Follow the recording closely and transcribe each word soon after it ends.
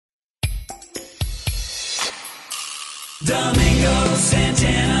Domingo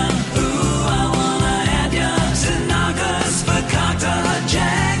Santana, ooh, I wanna have ya. Xenakis, Fakakta,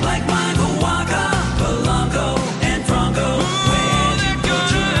 Jag like Michael Walker, Polanco and Franco. Where you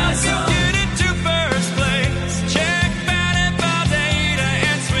put your eyes on? Get into first place. Check batted ball data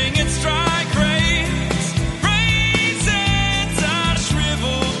and swing and strike rates. Raisins are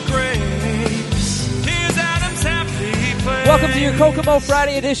shriveled grapes. Here's Adam's happy place. Welcome to your Kokomo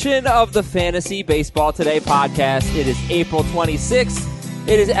Friday edition of the Fantasy Baseball Today podcast. It is April 26th.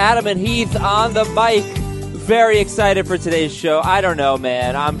 It is Adam and Heath on the mic. Very excited for today's show. I don't know,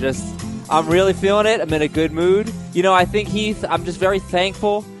 man. I'm really feeling it. I'm in a good mood. You know, I think, Heath, I'm just very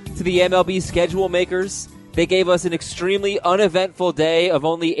thankful to the MLB schedule makers. They gave us an extremely uneventful day of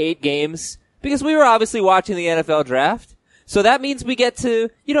only 8 games because we were obviously watching the NFL draft. So that means we get to,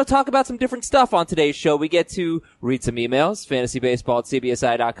 talk about some different stuff on today's show. We get to read some emails,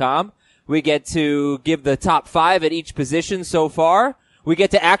 fantasybaseball@cbsi.com. We get to give the top 5 at each position so far. We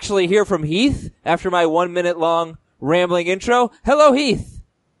get to actually hear from Heath after my 1 minute long rambling intro. Hello, Heath.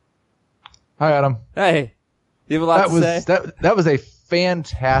 Hi, Adam. Hey. You have a lot to say? That was a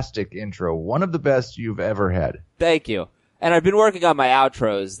fantastic intro. One of the best you've ever had. Thank you. And I've been working on my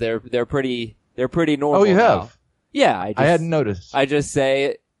outros. They're pretty normal. Oh, you now. have? Yeah, I hadn't noticed. I just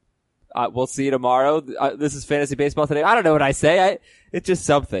say, we'll see you tomorrow. This is Fantasy Baseball Today. I don't know what I say. It's just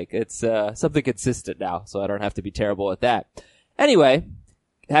something. It's something consistent now, so I don't have to be terrible at that. Anyway,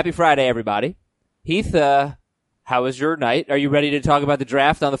 happy Friday, everybody. Heath, how was your night? Are you ready to talk about the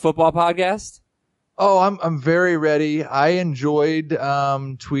draft on the football podcast? Oh, I'm very ready. I enjoyed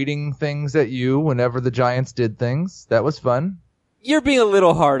tweeting things at you whenever the Giants did things. That was fun. You're being a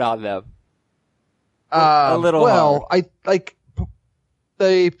little hard on them. A little hard.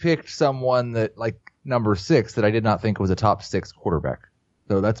 They picked someone that, number 6 that I did not think was a top 6 quarterback.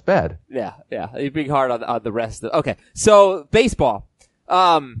 So that's bad. Yeah. You're being hard on the rest of okay. So, baseball.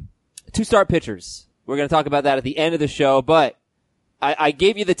 2-start pitchers. We're going to talk about that at the end of the show, but I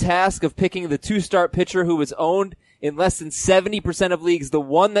gave you the task of picking the 2-start pitcher who was owned in less than 70% of leagues, the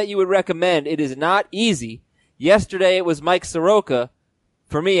one that you would recommend. It is not easy. Yesterday it was Mike Soroka.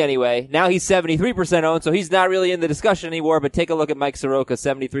 For me, anyway. Now he's 73% owned, so he's not really in the discussion anymore, but take a look at Mike Soroka,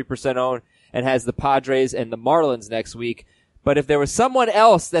 73% owned, and has the Padres and the Marlins next week. But if there was someone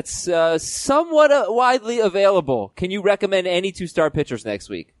else that's somewhat widely available, can you recommend any 2-star pitchers next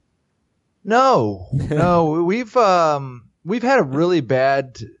week? No. We've had a really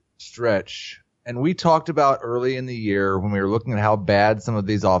bad stretch, and we talked about early in the year when we were looking at how bad some of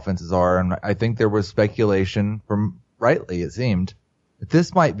these offenses are, and I think there was speculation, from rightly it seemed, that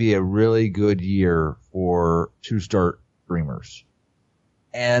this might be a really good year for 2-start streamers.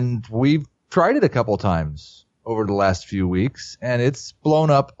 And we've tried it a couple times over the last few weeks, and it's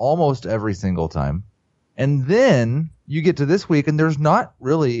blown up almost every single time. And then you get to this week, and there's not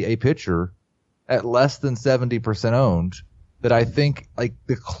really a pitcher at less than 70% owned that I think,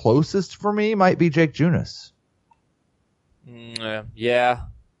 the closest for me might be Jake Junis. Yeah.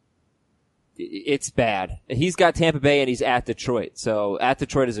 It's bad. He's got Tampa Bay and he's at Detroit. So at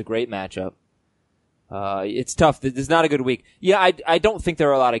Detroit is a great matchup. It's tough. This is not a good week. Yeah, I don't think there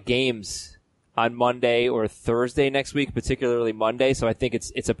are a lot of games on Monday or Thursday next week, particularly Monday. So I think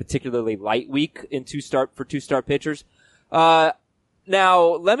it's a particularly light week for 2-star pitchers. Now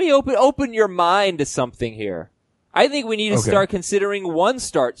let me open your mind to something here. I think we need to start considering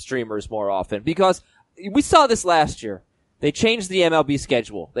 1-start streamers more often because we saw this last year. They changed the MLB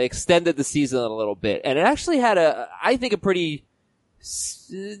schedule. They extended the season a little bit, and it actually had I think a pretty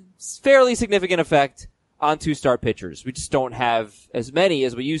fairly significant effect on 2-star pitchers. We just don't have as many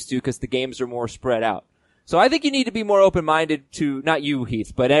as we used to because the games are more spread out. So I think you need to be more open-minded to, not you,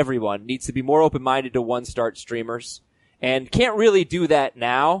 Heath, but everyone needs to be more open-minded to 1-start streamers, and can't really do that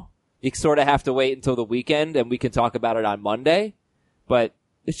now. You sort of have to wait until the weekend, and we can talk about it on Monday, but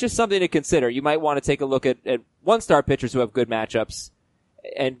it's just something to consider. You might want to take a look at 1-star pitchers who have good matchups,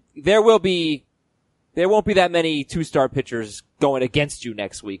 and there won't be that many 2-star pitchers going against you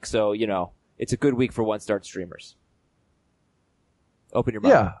next week. So, it's a good week for 1-star streamers. Open your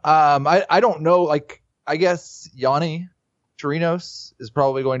mind. Yeah. I don't know. I guess Yanni Chirinos is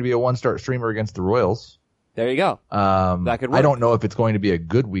probably going to be a 1-star streamer against the Royals. There you go. That could work. I don't know if it's going to be a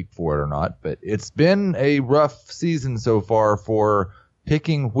good week for it or not, but it's been a rough season so far for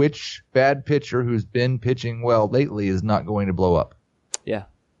picking which bad pitcher who's been pitching well lately is not going to blow up. Yeah.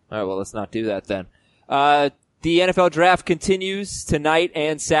 All right, well, let's not do that then. The NFL draft continues tonight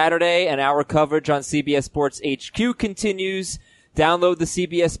and Saturday, and our coverage on CBS Sports HQ continues. Download the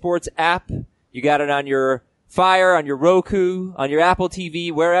CBS Sports app. You got it on your Fire, on your Roku, on your Apple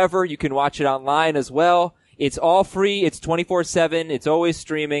TV, wherever. You can watch it online as well. It's all free. It's 24/7. It's always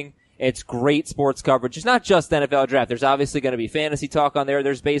streaming. It's great sports coverage. It's not just NFL draft. There's obviously going to be fantasy talk on there.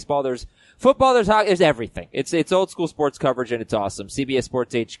 There's baseball. There's football. There's hockey. There's everything. It's old school sports coverage, and it's awesome. CBS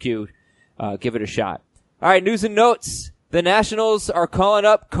Sports HQ. Give it a shot. All right, news and notes. The Nationals are calling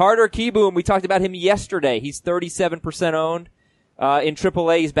up Carter Kieboom. We talked about him yesterday. He's 37% owned. In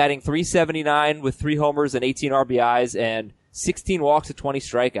AAA, he's batting .379 with 3 homers and 18 RBIs and 16 walks and 20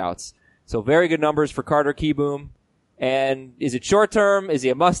 strikeouts. So very good numbers for Carter Kieboom. And is it short term? Is he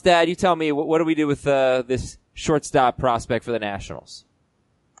a must add? You tell me, what do we do with this shortstop prospect for the Nationals?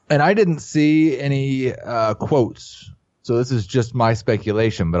 And I didn't see any quotes, so this is just my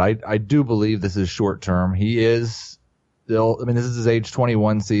speculation, but I do believe this is short term. He is still, I mean, this is his age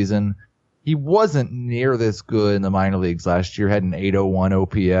 21 season. He wasn't near this good in the minor leagues last year, had an 801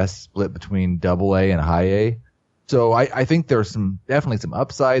 OPS split between AA and high A. So I think there's definitely some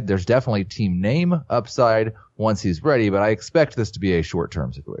upside. There's definitely team name upside once he's ready, but I expect this to be a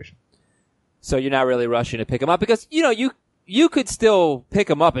short-term situation. So you're not really rushing to pick him up because, you could still pick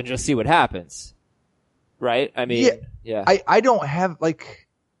him up and just see what happens. Right? I mean, yeah. I don't have,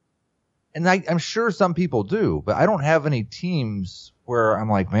 and I'm sure some people do, but I don't have any teams where I'm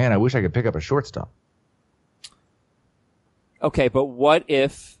like, man, I wish I could pick up a shortstop. Okay, but what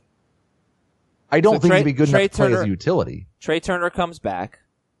if... I don't think he'd be good enough to play as a utility. Trey Turner comes back.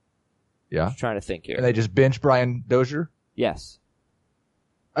 Yeah. I'm trying to think here. And they just bench Brian Dozier? Yes.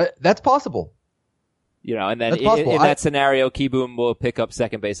 That's possible. And then in that scenario, Kieboom will pick up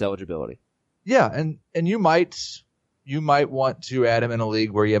second base eligibility. Yeah, and you might want to add him in a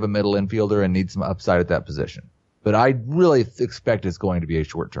league where you have a middle infielder and need some upside at that position. But I really expect it's going to be a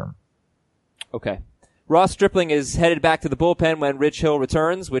short term. Okay. Ross Stripling is headed back to the bullpen when Rich Hill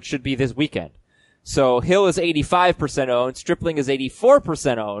returns, which should be this weekend. So Hill is 85% owned. Stripling is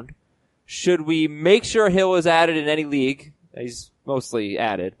 84% owned. Should we make sure Hill is added in any league? He's mostly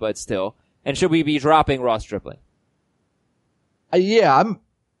added, but still. And should we be dropping Ross Stripling? Yeah,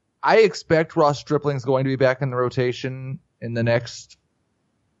 I expect Ross Stripling's going to be back in the rotation in the next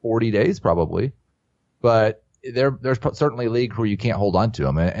 40 days, probably. But there's certainly a league where you can't hold on to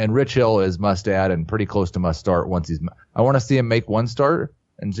him. And Rich Hill is must add and pretty close to must start once I want to see him make one start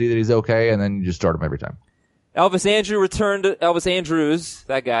and see that he's okay, and then you just start him every time. Elvis Andrews,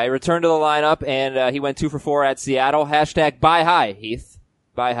 that guy, returned to the lineup, and he went 2 for 4 at Seattle. # buy high, Heath.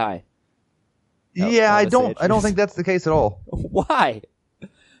 Buy high. Yeah, I don't think that's the case at all. Why?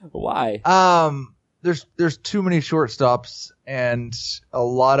 There's too many shortstops, and a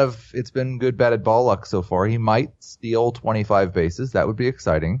lot of it's been good batted ball luck so far. He might steal 25 bases. That would be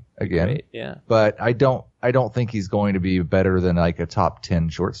exciting again. Great, yeah. But I don't think he's going to be better than like a top 10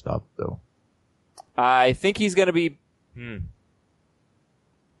 shortstop though. I think he's going to be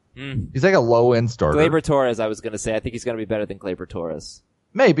He's like a low end starter. Gleyber Torres, I was going to say. I think he's going to be better than Gleyber Torres.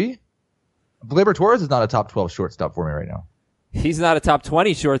 Maybe. Gleyber Torres is not a top 12 shortstop for me right now. He's not a top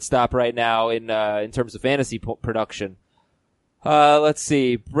 20 shortstop right now in terms of fantasy production. Let's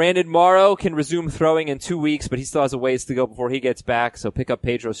see. Brandon Morrow can resume throwing in 2 weeks, but he still has a ways to go before he gets back, so pick up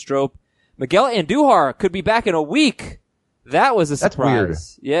Pedro Strop. Miguel Andujar could be back in a week. That was a surprise.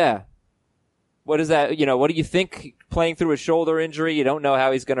 That's weird. Yeah. What is that? What do you think playing through a shoulder injury? You don't know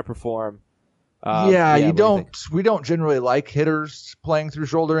how he's going to perform. We don't generally like hitters playing through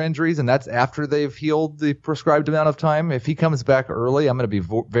shoulder injuries, and that's after they've healed the prescribed amount of time. If he comes back early, I'm going to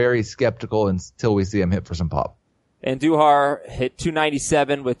be very skeptical until we see him hit for some pop. Andujar hit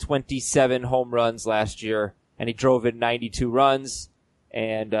 .297 with 27 home runs last year, and he drove in 92 runs,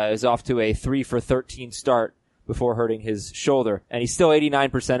 and is off to a 3 for 13 start before hurting his shoulder. And he's still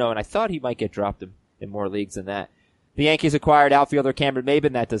 89% owned. I thought he might get dropped in more leagues than that. The Yankees acquired outfielder Cameron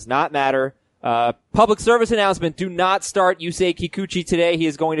Maybin. That does not matter. Public service announcement. Do not start Yusei Kikuchi today. He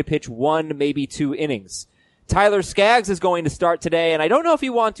is going to pitch 1, maybe 2 innings. Tyler Skaggs is going to start today, and I don't know if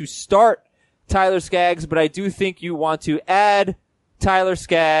you want to start Tyler Skaggs, but I do think you want to add Tyler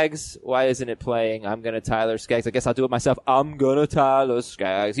Skaggs. Why isn't it playing? I'm going to Tyler Skaggs. I guess I'll do it myself. I'm going to Tyler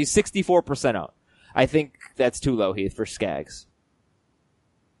Skaggs. He's 64% out. I think that's too low, Heath, for Skaggs.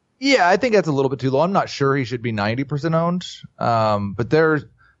 Yeah, I think that's a little bit too low. I'm not sure he should be 90% owned. But there's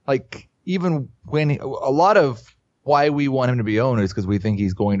even when a lot of why we want him to be owned is because we think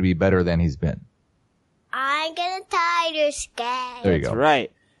he's going to be better than he's been. I'm gonna Tyler Skaggs. There you go. That's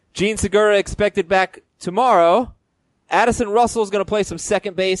right. Gene Segura expected back tomorrow. Addison Russell's going to play some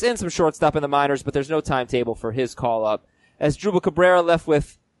second base and some shortstop in the minors, but there's no timetable for his call-up. As Drupal Cabrera left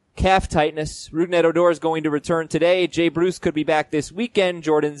with calf tightness, Rougned Odor is going to return today. Jay Bruce could be back this weekend.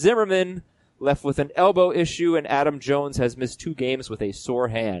 Jordan Zimmerman left with an elbow issue, and Adam Jones has missed 2 games with a sore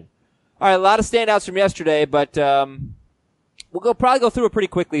hand. All right, a lot of standouts from yesterday, but we'll probably go through it pretty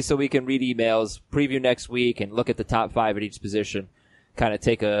quickly so we can read emails, preview next week, and look at the top 5 at each position. Kind of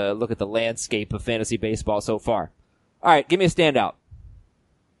take a look at the landscape of fantasy baseball so far. All right, give me a standout.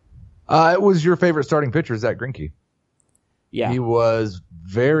 It was your favorite starting pitcher, Zach Greinke. Yeah. He was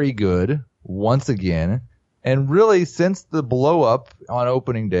very good once again. And really, since the blow-up on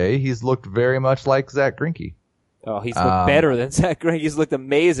opening day, he's looked very much like Zach Greinke. Oh, he's looked better than Zach Greinke. He's looked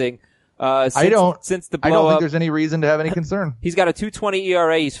amazing. Since the I don't blow-up. think there's any reason to have any concern. He's got a 2.20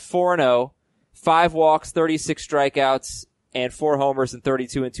 ERA. He's 4-0, 5 walks, 36 strikeouts, and 4 homers and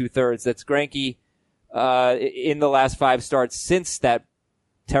 32 2/3. That's Greinke in the last 5 starts since that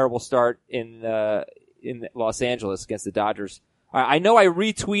terrible start in Los Angeles against the Dodgers. I know I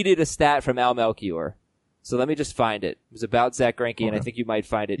retweeted a stat from Al Melchior, so let me just find it. It was about Zach Greinke, and I think you might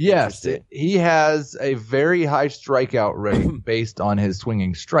find it Yes, interesting. he has a very high strikeout rate based on his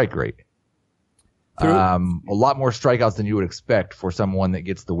swinging strike rate. A lot more strikeouts than you would expect for someone that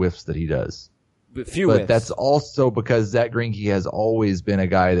gets the whiffs that he does. But But that's also because Zach Greinke has always been a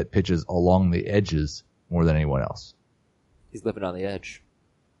guy that pitches along the edges more than anyone else. He's living on the edge.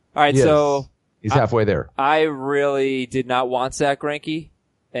 All right, Yes. so He's halfway there. I really did not want Zach Greinke,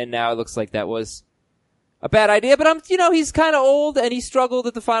 and now it looks like that was a bad idea. But he's kind of old, and he struggled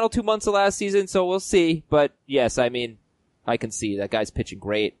at the final 2 months of last season, so we'll see. But yes, I mean, I can see that guy's pitching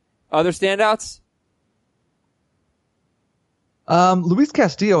great. Other standouts? Luis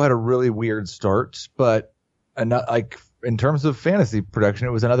Castillo had a really weird start, but in terms of fantasy production,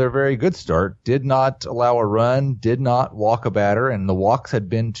 it was another very good start. Did not allow a run, did not walk a batter, and the walks had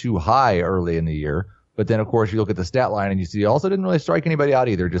been too high early in the year. But then, of course, you look at the stat line and you see he also didn't really strike anybody out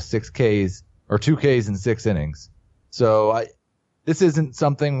either, just 6 Ks or 2 Ks in 6 innings. So this isn't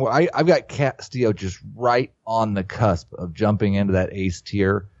something where I've got Castillo just right on the cusp of jumping into that ace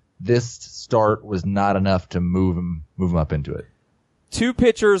tier. This start was not enough to move him up into it. 2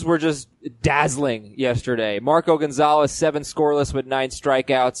 pitchers were just dazzling yesterday. Marco Gonzalez, 7 scoreless with 9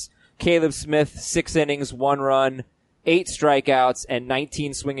 strikeouts. Caleb Smith, 6 innings, 1 run, 8 strikeouts, and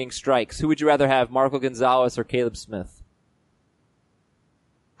 19 swinging strikes. Who would you rather have, Marco Gonzalez or Caleb Smith?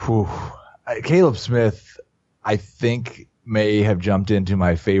 Caleb Smith, I think, may have jumped into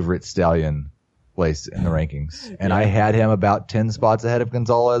my favorite stallion place in the rankings. And I had him about 10 spots ahead of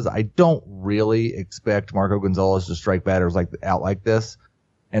Gonzalez. I don't really expect Marco Gonzalez to strike batters out like this.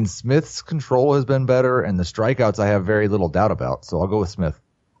 And Smith's control has been better, and the strikeouts I have very little doubt about. So I'll go with Smith.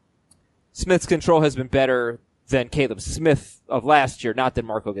 Smith's control has been better than Caleb Smith of last year, not than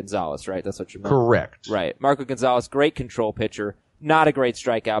Marco Gonzalez, right? That's what you meant. Correct. Right. Marco Gonzalez, great control pitcher, not a great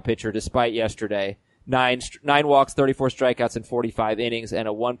strikeout pitcher despite yesterday. 9 walks, 34 strikeouts in 45 innings, and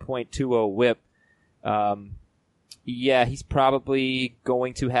a 1.20 whip. He's probably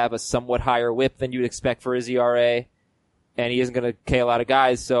going to have a somewhat higher whip than you'd expect for his ERA, and he isn't going to K a lot of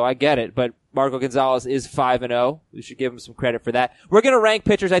guys, so I get it. But Marco Gonzalez is 5-0. We should give him some credit for that. We're going to rank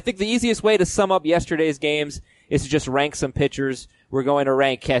pitchers. I think the easiest way to sum up yesterday's games is to just rank some pitchers. We're going to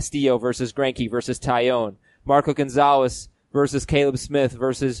rank Castillo versus Greinke versus Tyone, Marco Gonzalez versus Caleb Smith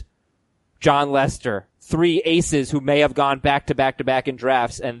versus John Lester. 3 aces who may have gone back to back to back in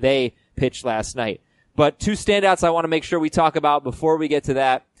drafts, and they pitched last night. But 2 standouts I want to make sure we talk about before we get to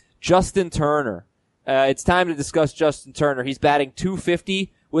that. Justin Turner. It's time to discuss Justin Turner. He's batting .250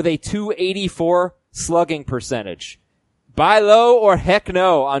 with a .284 slugging percentage. Buy low or heck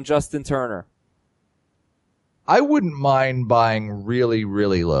no on Justin Turner? I wouldn't mind buying really,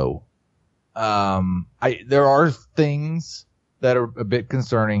 really low. There are things that are a bit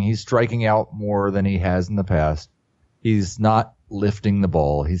concerning. He's striking out more than he has in the past. He's not lifting the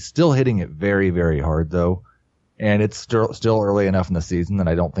ball. He's still hitting it very, very hard, though. And it's still early enough in the season that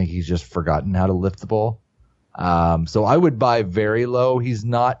I don't think he's just forgotten how to lift the ball. So I would buy very low. He's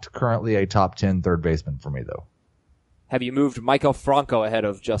not currently a top 10 third baseman for me, though. Have you moved Michael Franco ahead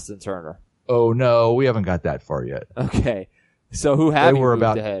of Justin Turner? Oh, no, we haven't got that far yet. Okay. So who have They you were moved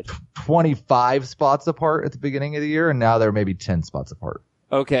about ahead? 25 spots apart at the beginning of the year, and now they're maybe 10 spots apart.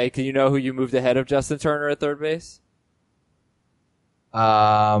 Okay. Can you know who you moved ahead of Justin Turner at third base?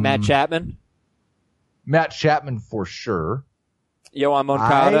 Matt Chapman? Matt Chapman for sure. Yohan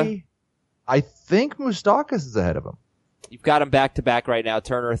Moncada? I think Moustakas is ahead of him. You've got him back-to-back right now.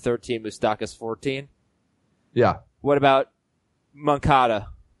 Turner 13, Moustakas 14. Yeah. What about Moncada?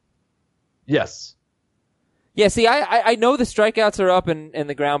 Yes. Yeah, see, I know the strikeouts are up and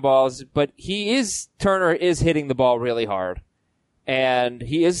the ground balls, but Turner is hitting the ball really hard. And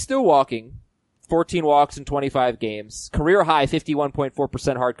he is still walking. 14 walks in 25 games. Career high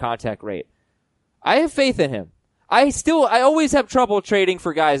 51.4% hard contact rate. I have faith in him. I always have trouble trading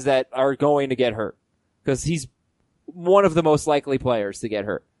for guys that are going to get hurt because he's one of the most likely players to get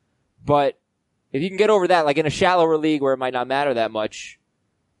hurt. But if you can get over that, like in a shallower league where it might not matter that much,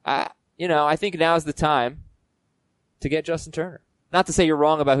 I think now's the time to get Justin Turner. Not to say you're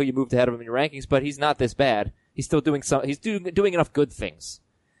wrong about who you moved ahead of him in your rankings, but he's not this bad. He's still doing he's doing enough good things.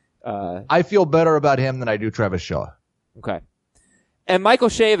 I feel better about him than I do Travis Shaw. Okay. And Michael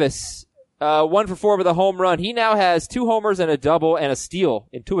Chavis, 1 for 4 with a home run. He now has 2 homers and a double and a steal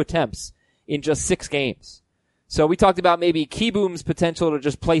in 2 attempts in just 6 games. So we talked about maybe Kieboom's potential to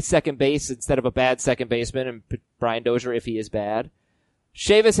just play second base instead of a bad second baseman, and Brian Dozier if he is bad.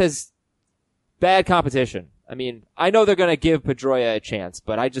 Chavis has bad competition. I mean, I know they're going to give Pedroia a chance,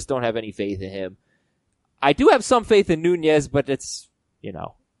 but I just don't have any faith in him. I do have some faith in Nunez, but it's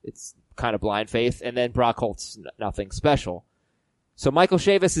kind of blind faith. And then Brock Holt's nothing special. So Michael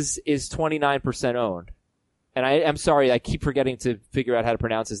Chavis is 29% owned. And I'm sorry, I keep forgetting to figure out how to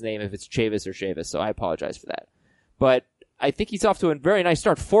pronounce his name if it's Chavis or Chavis, so I apologize for that. But I think he's off to a very nice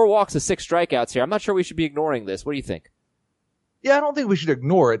start. 4 walks to 6 strikeouts here. I'm not sure we should be ignoring this. What do you think? Yeah, I don't think we should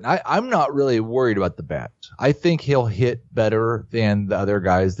ignore it. I'm not really worried about the bat. I think he'll hit better than the other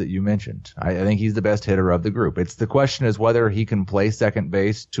guys that you mentioned. I think he's the best hitter of the group. The question is whether he can play second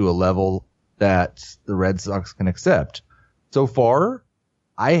base to a level that the Red Sox can accept. So far,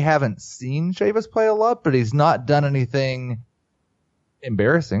 I haven't seen Chavis play a lot, but he's not done anything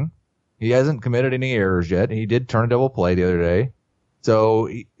embarrassing. He hasn't committed any errors yet. He did turn a double play the other day. So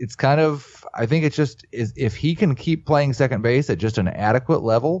it's kind of, I think it's just, if he can keep playing second base at just an adequate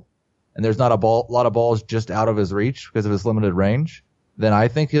level, and there's not a lot of balls just out of his reach because of his limited range, then I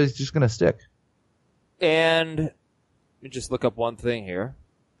think he's just going to stick. And let me just look up one thing here.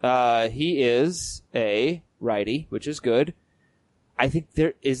 He is a righty, which is good. I think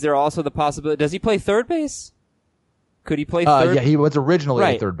is there also the possibility, does he play third base? Could he play third? Yeah, he was originally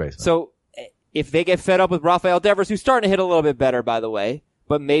a third baseman. So if they get fed up with Rafael Devers, who's starting to hit a little bit better, by the way,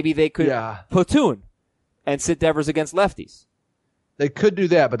 but maybe they could platoon and sit Devers against lefties. They could do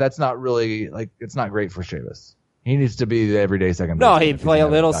that, but that's not really, it's not great for Chavis. He needs to be the everyday second No, baseman. he'd play a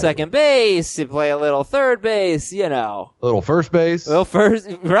little second base, he'd play a little third base, A little first base. Well,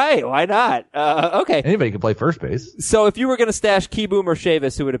 right, why not? Okay. Anybody can play first base. So if you were going to stash Kieboom or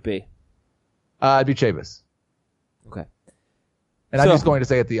Chavis, who would it be? It'd be Chavis. Okay. And I'm just going to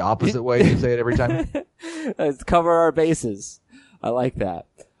say it the opposite way you say it every time. Let's cover our bases. I like that.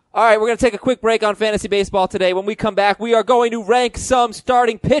 All right, we're going to take a quick break on fantasy baseball today. When we come back, we are going to rank some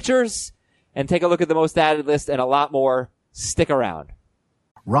starting pitchers and take a look at the most added list and a lot more. Stick around.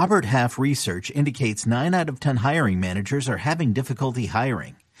 Robert Half research indicates 9 out of 10 hiring managers are having difficulty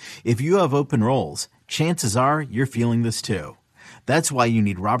hiring. If you have open roles, chances are you're feeling this too. That's why you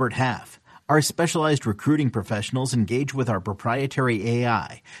need Robert Half. Our specialized recruiting professionals engage with our proprietary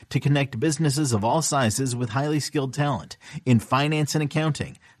AI to connect businesses of all sizes with highly skilled talent in finance and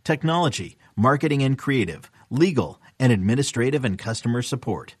accounting, technology, marketing and creative, legal, and administrative and customer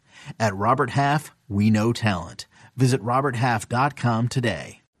support. At Robert Half, we know talent. Visit roberthalf.com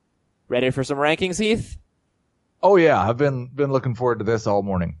today. Ready for some rankings, Heath? Oh yeah, I've been looking forward to this all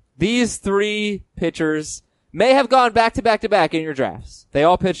morning. These 3 pitchers may have gone back to back to back in your drafts. They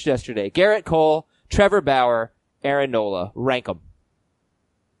all pitched yesterday. Garrett Cole, Trevor Bauer, Aaron Nola. Rank them.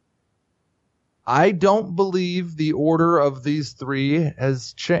 I don't believe the order of these 3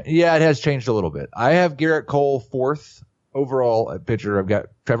 has changed. Yeah, it has changed a little bit. I have Garrett Cole 4th overall pitcher. I've got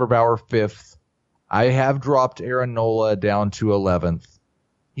Trevor Bauer 5th. I have dropped Aaron Nola down to 11th.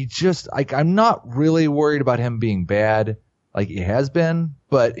 He just, I'm not really worried about him being bad like he has been,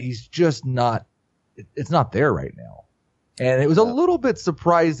 but he's just not, it's not there right now. And it was a little bit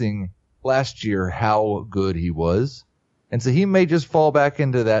surprising last year how good he was. And so he may just fall back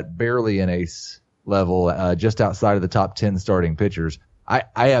into that barely an ace level, just outside of the top 10 starting pitchers. I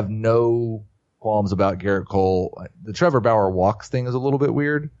have no qualms about Garrett Cole. The Trevor Bauer walks thing is a little bit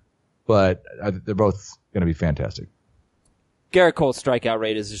weird, but they're both going to be fantastic. Garrett Cole's strikeout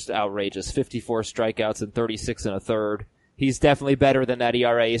rate is just outrageous. 54 strikeouts and 36 and a third. He's definitely better than that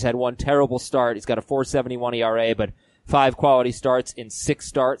ERA. He's had one terrible start. He's got a 4.71 ERA, but 5 quality starts in 6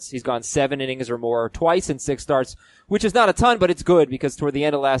 starts. He's gone 7 innings or more twice in 6 starts, which is not a ton, but it's good because toward the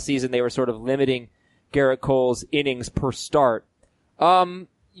end of last season, they were sort of limiting Garrett Cole's innings per start.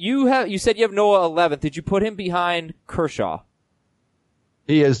 You said you have Noah 11th. Did you put him behind Kershaw?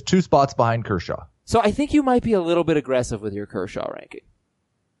 He is 2 spots behind Kershaw. So I think you might be a little bit aggressive with your Kershaw ranking.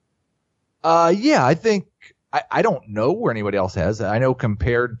 Yeah, I think, I don't know where anybody else has. I know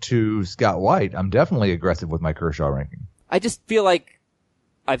compared to Scott White, I'm definitely aggressive with my Kershaw ranking. I just feel like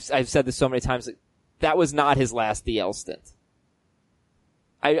I've said this so many times. that was not his last DL stint.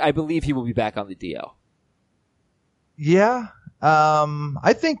 I believe he will be back on the DL. Yeah.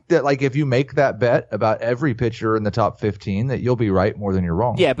 I think that like if you make that bet about every pitcher in the top 15, that you'll be right more than you're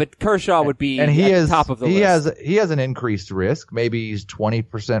wrong. Yeah, but Kershaw would be and at the top of the list. He has an increased risk. Maybe he's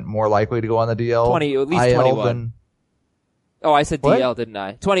 20% more likely to go on the DL. 20, at least IL 21. than- Oh, I said What? DL, didn't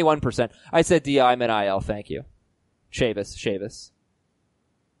I? 21%. I said DL, I meant IL, thank you. Chavis.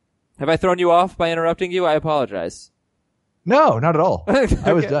 Have I thrown you off by interrupting you? I apologize. No, not at all.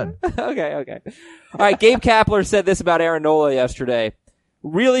 I was done. Okay. All right, Gabe Kapler said this about Aaron Nola yesterday.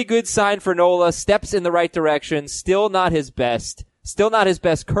 Really good sign for Nola. Steps in the right direction. Still not his best. Still not his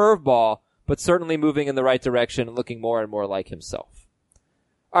best curveball, but certainly moving in the right direction and looking more and more like himself.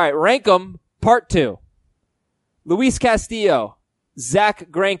 All right, rank 'em. Part 2. Luis Castillo, Zach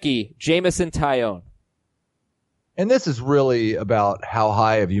Greinke, Jameson Taillon. And this is really about how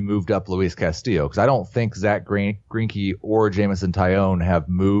high have you moved up Luis Castillo, because I don't think Zach Greinke or Jameson Taillon have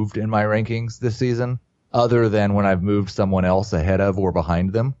moved in my rankings this season, other than when I've moved someone else ahead of or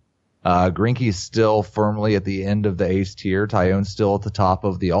behind them. Greinke's still firmly at the end of the ace tier. Taillon's still at the top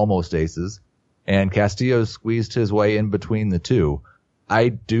of the almost aces. And Castillo's squeezed his way in between the two. I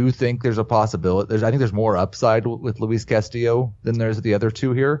do think there's a possibility. I think there's more upside with Luis Castillo than there's the other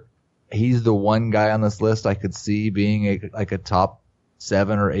two here. He's the one guy on this list I could see being a top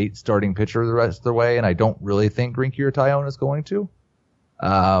 7 or 8 starting pitcher the rest of the way, and I don't really think Greinke or Taillon is going to.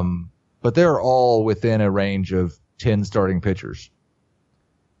 But they're all within a range of 10 starting pitchers.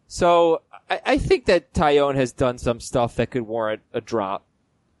 So I think that Taillon has done some stuff that could warrant a drop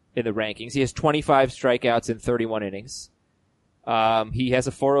in the rankings. He has 25 strikeouts in 31 innings. He has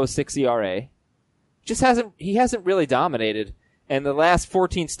a 4.06 ERA. He hasn't really dominated. And the last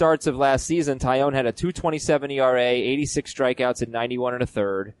 14 starts of last season, Taillon had a 2.27 ERA, 86 strikeouts in 91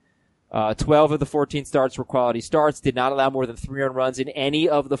 1/3. 12 of the 14 starts were quality starts, did not allow more than 3 earned runs in any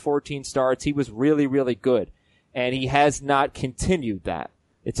of the 14 starts. He was really, really good. And he has not continued that.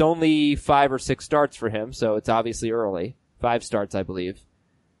 It's only 5 or 6 starts for him, so it's obviously early. 5 starts, I believe.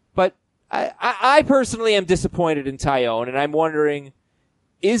 But I personally am disappointed in Taillon, and I'm wondering,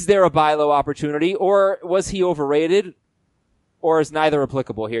 is there a buy low opportunity, or was he overrated? Or is neither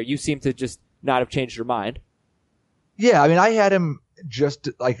applicable here? You seem to just not have changed your mind. Yeah, I mean, I had him just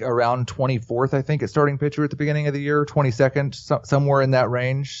like around 24th, I think, at starting pitcher at the beginning of the year, 22nd, somewhere in that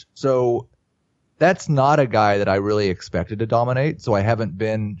range. So that's not a guy that I really expected to dominate. So I haven't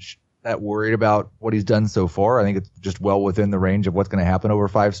been that worried about what he's done so far. I think it's just well within the range of what's going to happen over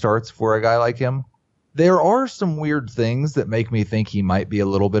 5 starts for a guy like him. There are some weird things that make me think he might be a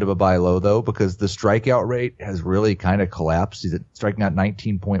little bit of a buy low, though, because the strikeout rate has really kind of collapsed. He's striking out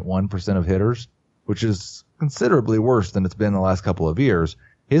 19.1% of hitters, which is considerably worse than it's been the last couple of years.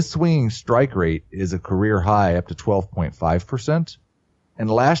 His swinging strike rate is a career high, up to 12.5%.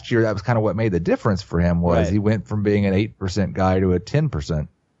 And last year, that was kind of what made the difference for him, was Right. he went from being an 8% guy to a 10%.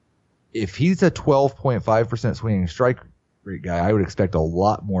 If he's a 12.5% swinging strike rate guy, I would expect a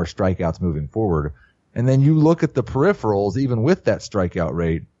lot more strikeouts moving forward. And then you look at the peripherals, even with that strikeout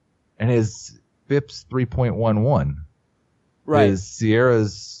rate, and his FIP's 3.11. Right. His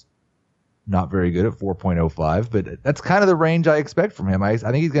Sierra's not very good at 4.05, but that's kind of the range I expect from him. I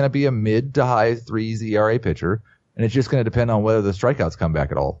think he's going to be a mid to high 3s ERA pitcher, and it's just going to depend on whether the strikeouts come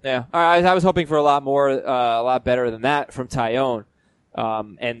back at all. Yeah. I was hoping for a lot more, a lot better than that from Taillon.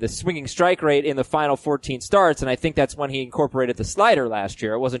 And the swinging strike rate in the final 14 starts, and I think that's when he incorporated the slider last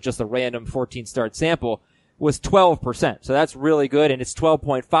year. It wasn't just a random 14 start sample, was 12%. So that's really good, and it's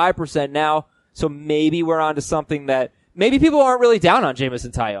 12.5% now. So maybe we're onto something that maybe people aren't really down on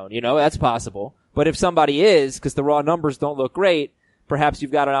Jameson Taillon. You know, that's possible. But if somebody is, because the raw numbers don't look great, perhaps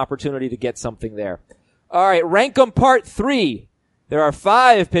you've got an opportunity to get something there. All right, rank 'em part 3. There are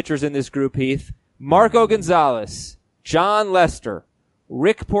 5 pitchers in this group, Heath. Marco Gonzalez, John Lester,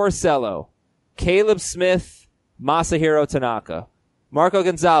 Rick Porcello, Caleb Smith, Masahiro Tanaka. Marco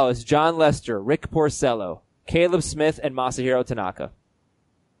Gonzalez, John Lester, Rick Porcello, Caleb Smith, and Masahiro Tanaka.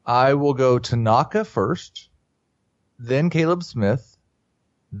 I will go Tanaka first, then Caleb Smith,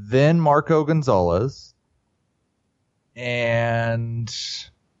 then Marco Gonzalez, and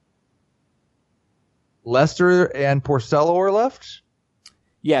Lester and Porcello are left.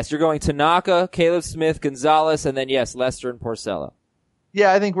 Yes, you're going Tanaka, Caleb Smith, Gonzalez, and then, yes, Lester and Porcello.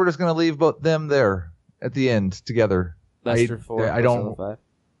 Yeah, I think we're just going to leave both them there at the end together. Lester 4, I Porcello 5.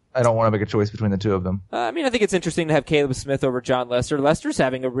 don't want to make a choice between the two of them. I think it's interesting to have Caleb Smith over John Lester. Lester's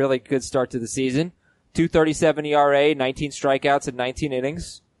having a really good start to the season. 2.37 ERA, 19 strikeouts in 19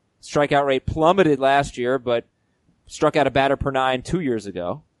 innings. Strikeout rate plummeted last year, but struck out a batter per 9 2 years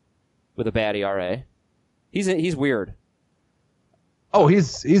ago with a bad ERA. He's weird. Oh,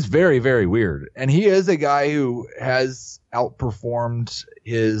 he's very, very weird. And he is a guy who has outperformed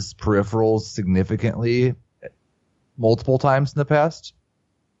his peripherals significantly multiple times in the past.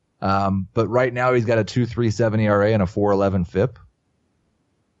 But right now he's got a 2.37 ERA and a 4.11 FIP.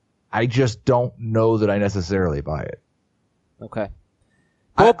 I just don't know that I necessarily buy it. Okay.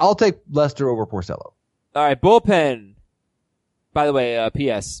 I'll take Lester over Porcello. All right, bullpen. By the way,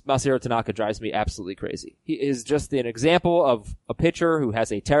 P.S. Masahiro Tanaka drives me absolutely crazy. He is just an example of a pitcher who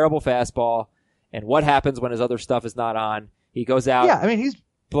has a terrible fastball, and what happens when his other stuff is not on. He goes out, Yeah, I mean, he's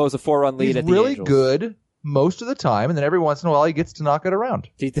blows a 4-run lead at the really Angels. good most of the time, and then every once in a while he gets to knock it around.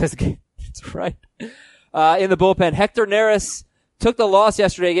 He does. That's right. In the bullpen, Hector Neris took the loss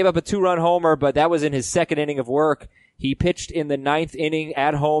yesterday, gave up a 2-run homer, but that was in his second inning of work. He pitched in the 9th inning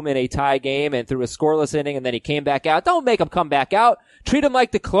at home in a tie game and threw a scoreless inning, and then he came back out. Don't make him come back out. Treat him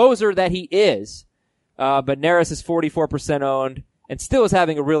like the closer that he is. But Neris is 44% owned and still is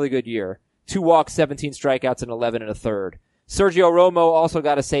having a really good year. 2 walks, 17 strikeouts, and 11 1/3. Sergio Romo also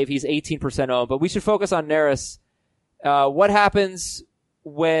got a save. He's 18% owned. But we should focus on Neris. What happens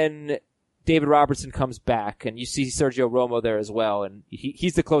when David Robertson comes back? And you see Sergio Romo there as well. And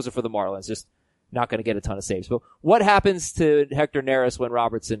he's the closer for the Marlins. Just not going to get a ton of saves. But what happens to Hector Neris when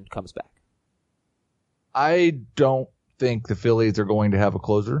Robertson comes back? I don't think the Phillies are going to have a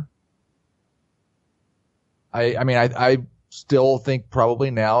closer. I still think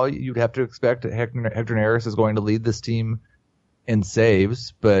probably now you'd have to expect that Hector Neris is going to lead this team in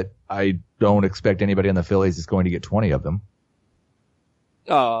saves, but I don't expect anybody on the Phillies is going to get 20 of them.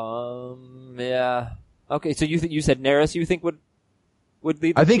 Yeah. Okay, so you said Neris you think would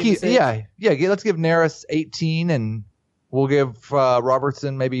lead the I think team in saves? yeah. Let's give Neris 18, and we'll give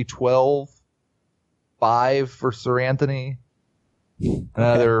Robertson maybe 12, 5 for Sir Anthony,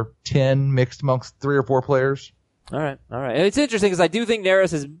 another 10 mixed amongst 3 or 4 players. All right. It's interesting because I do think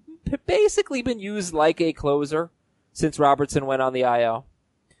Neris has basically been used like a closer since Robertson went on the IL.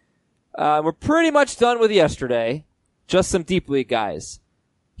 We're pretty much done with yesterday. Just some deep league guys.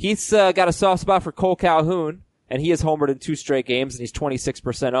 Heath's got a soft spot for Cole Calhoun, and he has homered in 2 straight games, and he's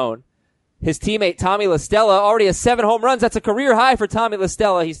 26% owned. His teammate Tommy La Stella already has 7 home runs. That's a career high for Tommy La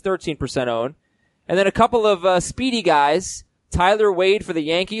Stella. He's 13% owned. And then a couple of speedy guys. Tyler Wade for the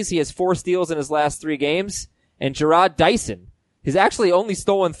Yankees. He has 4 steals in his last 3 games. And Gerard Dyson has actually only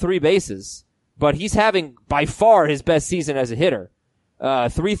stolen 3 bases, but he's having by far his best season as a hitter.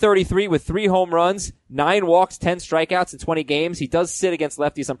 333 with 3 home runs, 9 walks, 10 strikeouts in 20 games. He does sit against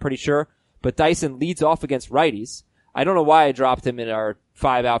lefties, I'm pretty sure, but Dyson leads off against righties. I don't know why I dropped him in our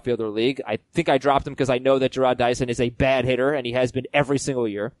 5 outfielder league. I think I dropped him because I know that Gerard Dyson is a bad hitter, and he has been every single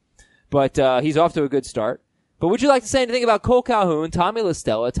year. But he's off to a good start. But would you like to say anything about Cole Calhoun, Tommy La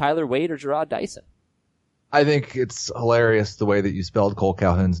Stella, Tyler Wade, or Gerard Dyson? I think it's hilarious the way that you spelled Cole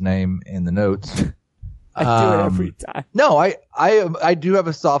Calhoun's name in the notes. I do it every time. No, I do have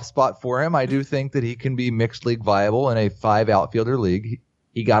a soft spot for him. I do think that he can be mixed league viable in a 5 outfielder league.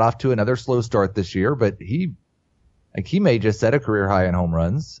 He got off to another slow start this year, but he may just set a career high in home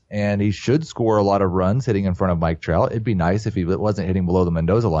runs, and he should score a lot of runs hitting in front of Mike Trout. It'd be nice if he wasn't hitting below the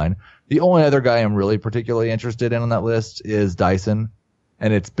Mendoza line. The only other guy I'm really particularly interested in on that list is Dyson.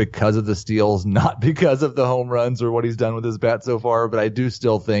 And it's because of the steals, not because of the home runs or what he's done with his bat so far. But I do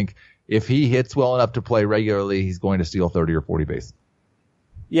still think if he hits well enough to play regularly, he's going to steal 30 or 40 bases.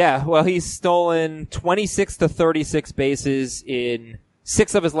 Yeah, well, he's stolen 26 to 36 bases in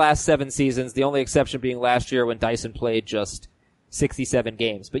 6 of his last 7 seasons, the only exception being last year when Dyson played just 67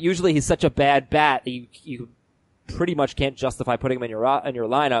 games. But usually he's such a bad bat that you pretty much can't justify putting him in your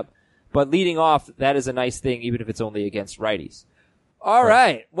lineup. But leading off, that is a nice thing, even if it's only against righties. All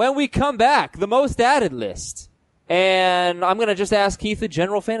right. When we come back, the most added list. And I'm going to just ask Keith a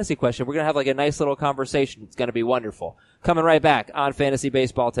general fantasy question. We're going to have like a nice little conversation. It's going to be wonderful. Coming right back on Fantasy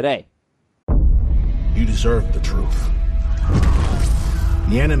Baseball Today. You deserve the truth.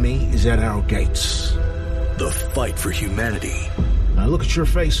 The enemy is at our gates. The fight for humanity. I look at your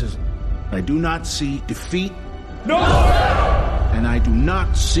faces. I do not see defeat. No! And I do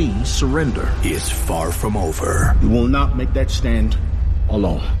not see surrender. Is far from over. We will not make that stand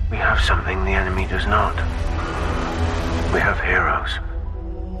alone. We have something the enemy does not. We have heroes.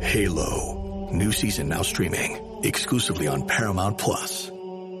 Halo. New season now streaming. Exclusively on Paramount Plus.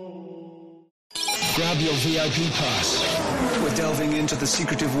 Grab your VIP pass. We're delving into the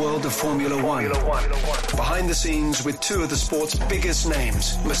secretive world of Formula One. Behind the scenes with two of the sport's biggest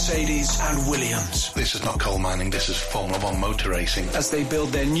names, Mercedes and Williams. This is not coal mining, this is Formula One motor racing. As they build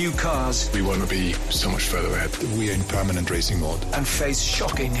their new cars We want to be so much further ahead. We're in permanent racing mode. and face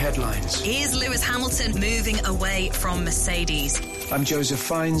shocking headlines. Here's Lewis Hamilton moving away from Mercedes. I'm Joseph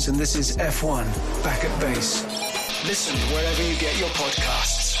Fiennes, and this is F1 Back at Base. Listen wherever you get your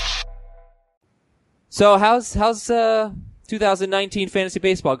podcasts. So how's 2019 fantasy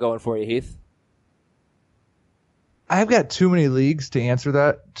baseball going for you, Heath? I've got too many leagues to answer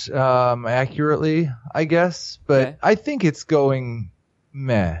that accurately, I guess, but Okay. I think it's going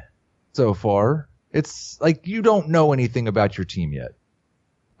meh so far. It's like you don't know anything about your team yet.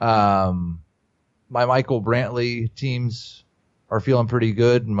 My Michael Brantley teams are feeling pretty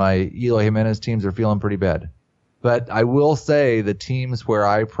good, and my Eloy Jimenez teams are feeling pretty bad. But I will say the teams where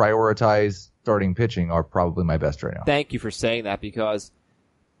I prioritize starting pitching are probably my best right now. Thank you for saying that, because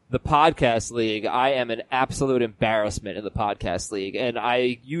the podcast league, I am an absolute embarrassment in the podcast league, and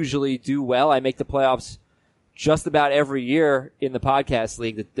I usually do well. I make the playoffs just about every year in the podcast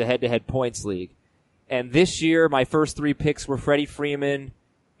league, the head-to-head points league. And this year, my first three picks were Freddie Freeman,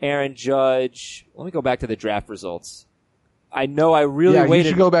 Aaron Judge. Let me go back to the draft results. I know I really Yeah, waited.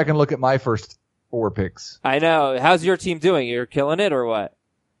 you should go back and look at my first 4 picks. I know. How's your team doing? You're killing it or what?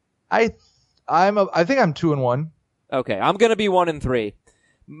 I think I'm 2-1. Okay, I'm going to be 1-3.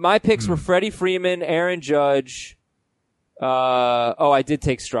 My picks were Freddie Freeman, Aaron Judge. I did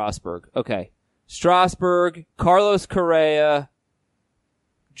take Strasburg. Okay. Strasburg, Carlos Correa,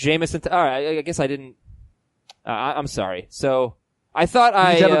 Jameson. All right, I guess I didn't. I'm sorry. So I thought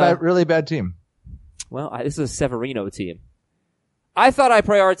You just have a really bad team. this is a Severino team. I thought I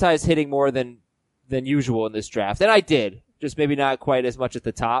prioritized hitting more than usual in this draft, and I did. Just maybe not quite as much at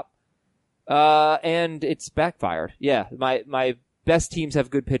the top. And it's backfired. Yeah, my best teams have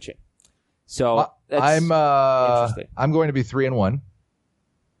good pitching. So that's interesting. I'm going to be 3-1,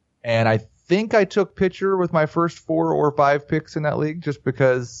 and I think I took pitcher with my first 4 or 5 picks in that league just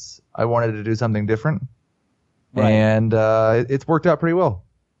because I wanted to do something different, Right. and it's worked out pretty well.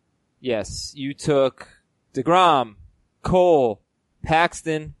 Yes, you took DeGrom, Cole,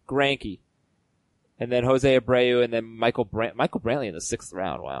 Paxton, Greinke, and then Jose Abreu, and then Michael Brantley in the 6th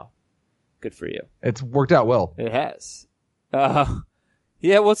round. Wow, good for you. It's worked out well. It has.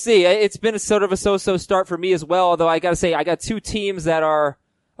 Yeah, we'll see. It's been a sort of a so-so start for me as well, although I gotta say, I got 2 teams that are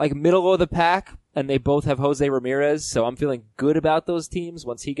like middle of the pack, and they both have Jose Ramirez, so I'm feeling good about those teams.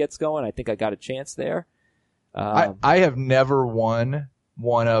 Once he gets going, I think I got a chance there. I have never won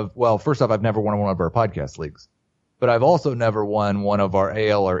first off, I've never won one of our podcast leagues, but I've also never won one of our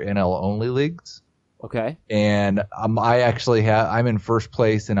AL or NL only leagues. Okay. And I'm in first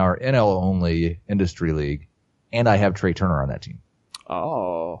place in our NL only industry league, and I have Trey Turner on that team.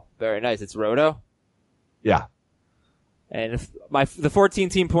 Oh, very nice. It's Roto? Yeah. And the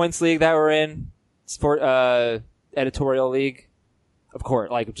 14-team points league that we're in, editorial league, of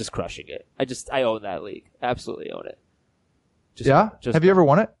course, like just crushing it. I own that league. Absolutely own it. Have you ever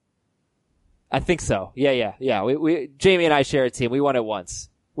won it? I think so. Yeah. We Jamie and I share a team. We won it once.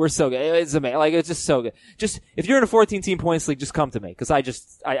 We're so good. It's amazing. Like, it's just so good. Just, if you're in a 14-team points league, just come to me, cause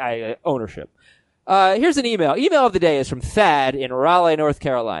I ownership. Here's an email. Email of the day is from Thad in Raleigh, North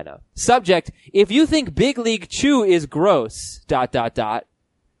Carolina. Subject: if you think Big League Chew is gross, ...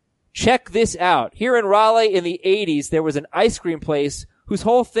 check this out. Here in Raleigh in the 80s, there was an ice cream place whose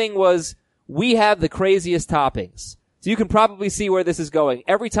whole thing was, we have the craziest toppings. So you can probably see where this is going.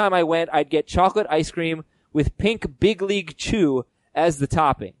 Every time I went, I'd get chocolate ice cream with pink Big League Chew as the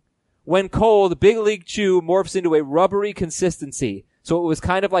topping. When cold, Big League Chew morphs into a rubbery consistency. So it was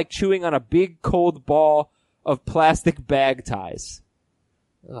kind of like chewing on a big cold ball of plastic bag ties.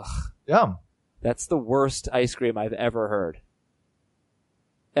 Ugh. Yum. That's the worst ice cream I've ever heard.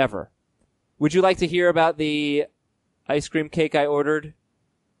 Ever. Would you like to hear about the ice cream cake I ordered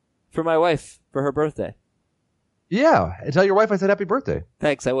for my wife for her birthday? Yeah. Tell your wife I said happy birthday.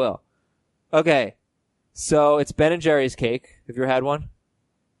 Thanks, I will. Okay. So it's Ben & Jerry's cake. Have you ever had one?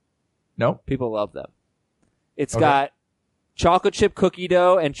 No. People love them. It's Okay. got chocolate chip cookie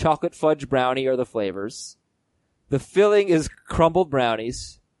dough and chocolate fudge brownie are the flavors. The filling is crumbled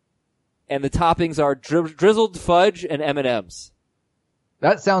brownies. And the toppings are drizzled fudge and M&Ms.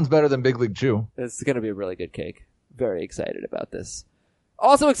 That sounds better than Big League Chew. It's going to be a really good cake. Very excited about this.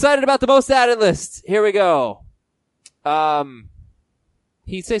 Also excited about the most added list. Here we go.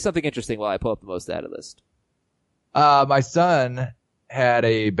 He'd say something interesting while I pull up the most added list. My son had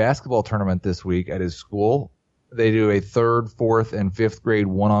a basketball tournament this week at his school. They do a 3rd, 4th, and 5th grade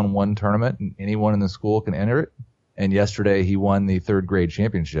one-on-one tournament, and anyone in the school can enter it. And yesterday he won the third grade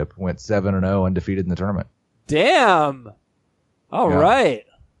championship, went 7-0 undefeated in the tournament. Damn. All right.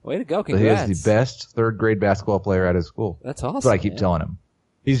 Way to go. So Congrats. he is the best third grade basketball player at his school. That's awesome. That's what I keep man. telling him.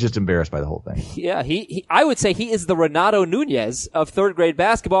 He's just embarrassed by the whole thing. Yeah, I would say he is the Renato Nunez of third grade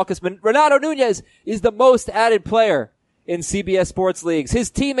basketball because Renato Nunez is the most added player in CBS Sports Leagues.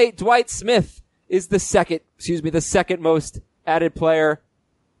 His teammate Dwight Smith is the second most added player.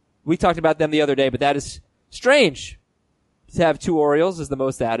 We talked about them the other day, but that is strange to have two Orioles as the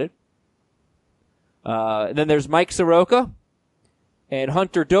most added. And then there's Mike Soroka and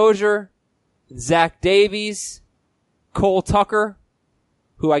Hunter Dozier, Zach Davies, Cole Tucker,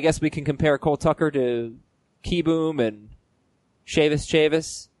 who I guess we can compare Cole Tucker to Keyboom and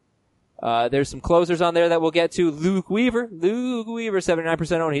Chavis. There's some closers on there that we'll get to. Luke Weaver,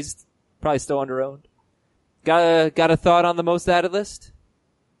 79% owned. He's probably still under-owned. Got a thought on the most added list?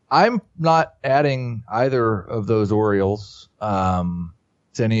 I'm not adding either of those Orioles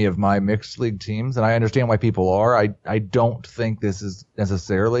to any of my mixed league teams, and I understand why people are. I don't think this is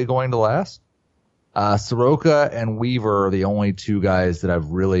necessarily going to last. Soroka and Weaver are the only two guys that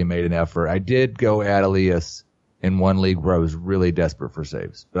I've really made an effort. I did go add Elias in one league where I was really desperate for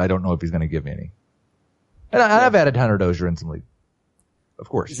saves, but I don't know if he's going to give me any. And I've added Hunter Dozier in some league, of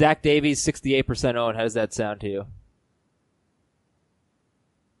course. Zach Davies, 68% owned. How does that sound to you?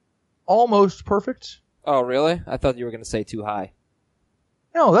 Almost perfect. Oh, really? I thought you were going to say too high.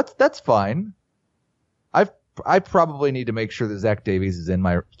 No, that's fine. I probably need to make sure that Zach Davies is in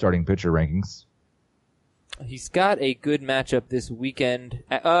my starting pitcher rankings. He's got a good matchup this weekend.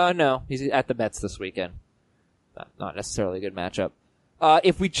 No, he's at the Mets this weekend. Not necessarily a good matchup.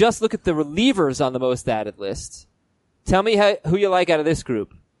 If we just look at the relievers on the most added list, tell me who you like out of this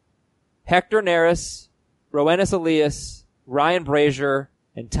group. Hector Neris, Roenis Elias, Ryan Brazier,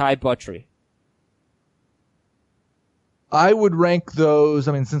 and Ty Buttrey. I would rank those,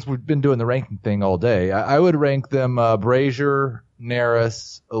 since we've been doing the ranking thing all day, I would rank them Brazier,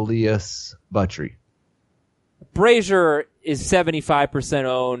 Neris, Elias, Buttrey. Brazier is 75%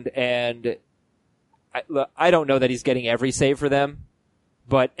 owned, and I don't know that he's getting every save for them,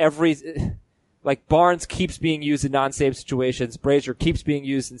 but Barnes keeps being used in non-save situations. Brazier keeps being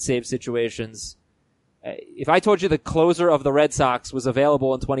used in save situations. If I told you the closer of the Red Sox was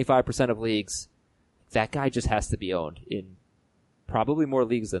available in 25% of leagues, that guy just has to be owned in probably more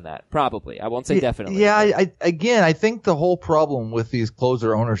leagues than that. Probably. I won't say definitely. Yeah, I think the whole problem with these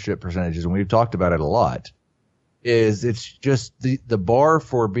closer ownership percentages, and we've talked about it a lot, is it's just the bar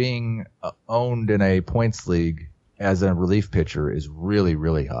for being owned in a points league as a relief pitcher is really,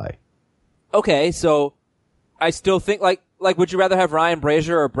 really high. Okay, so I still think would you rather have Ryan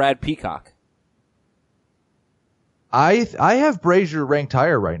Brazier or Brad Peacock? I have Brazier ranked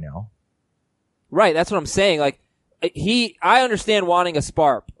higher right now. Right, that's what I'm saying. I understand wanting a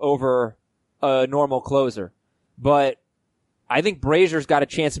sparp over a normal closer, but I think Brazier's got a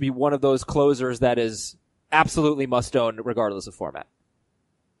chance to be one of those closers that is absolutely must own regardless of format.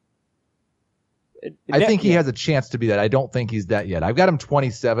 I think he has a chance to be that. I don't think he's that yet. I've got him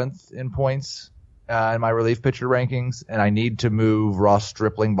 27th in points in my relief pitcher rankings, and I need to move Ross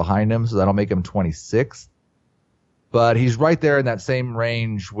Stripling behind him, so that'll make him 26th. But he's right there in that same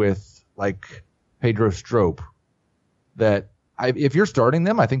range with Pedro Strop. That if you're starting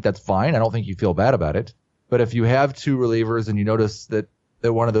them, I think that's fine. I don't think you feel bad about it. But if you have two relievers and you notice that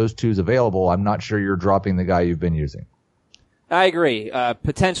one of those two is available, I'm not sure you're dropping the guy you've been using. I agree.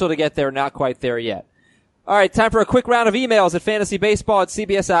 Potential to get there, not quite there yet. All right, time for a quick round of emails at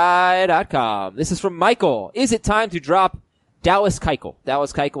fantasybaseball@cbsi.com. This is from Michael. Is it time to drop Dallas Keuchel?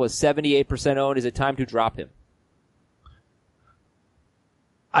 Dallas Keuchel is 78% owned. Is it time to drop him?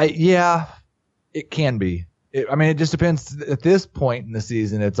 Yeah, it can be. It just depends. At this point in the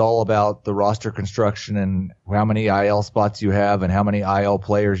season, it's all about the roster construction and how many IL spots you have and how many IL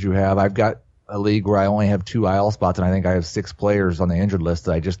players you have. I've got a league where I only have 2 IL spots, and I think I have 6 players on the injured list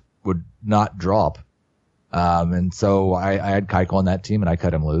that I just would not drop. And so I had Keuchel on that team, and I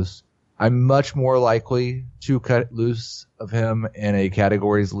cut him loose. I'm much more likely to cut loose of him in a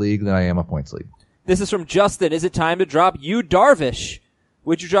categories league than I am a points league. This is from Justin. Is it time to drop Yu Darvish?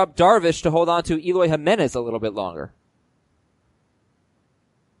 Would you drop Darvish to hold on to Eloy Jimenez a little bit longer?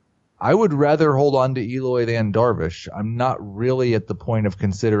 I would rather hold on to Eloy than Darvish. I'm not really at the point of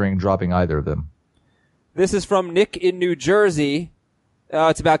considering dropping either of them. This is from Nick in New Jersey.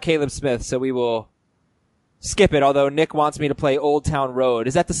 It's about Caleb Smith, so we will skip it, although Nick wants me to play Old Town Road.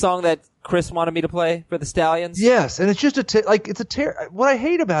 Is that the song that Chris wanted me to play for the Stallions? Yes, and it's just what I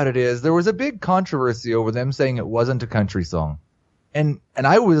hate about it is there was a big controversy over them saying it wasn't a country song. And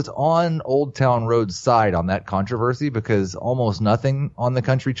I was on Old Town Road's side on that controversy because almost nothing on the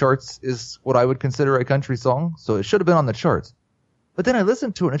country charts is what I would consider a country song. So it should have been on the charts. But then I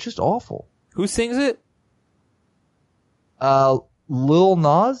listened to it and it's just awful. Who sings it? Lil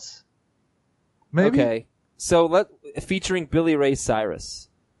Nas? Maybe? Okay. So featuring Billy Ray Cyrus.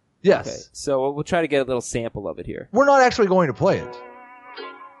 Yes. Okay. So we'll try to get a little sample of it here. We're not actually going to play it.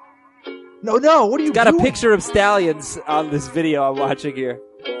 No, what are you Got doing? a picture of stallions on this video I'm watching here.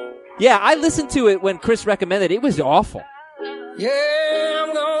 Yeah, I listened to it when Chris recommended it. It was awful. Yeah,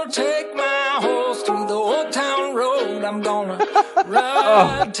 I'm gonna take my horse to the old town road. I'm gonna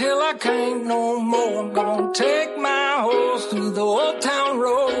ride till I can't no more. I'm gonna take my horse to the old town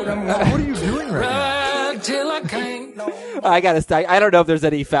road. I'm gonna What are you doing right now? ride till I can't no more. I don't know if there's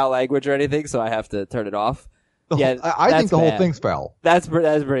any foul language or anything, so I have to turn it off. I think that's the whole bad. thing's foul. That's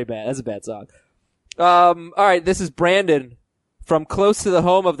pretty bad. That's a bad song. All right, this is Brandon from close to the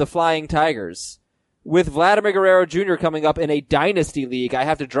home of the Flying Tigers. With Vladimir Guerrero Jr. coming up in a Dynasty League, I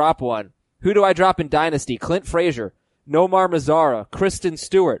have to drop one. Who do I drop in Dynasty? Clint Frazier, Nomar Mazara, Kristen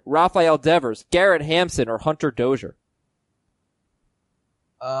Stewart, Rafael Devers, Garrett Hampson, or Hunter Dozier?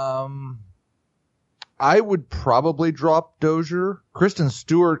 I would probably drop Dozier. Kristen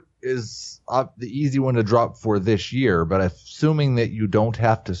Stewart is the easy one to drop for this year, but assuming that you don't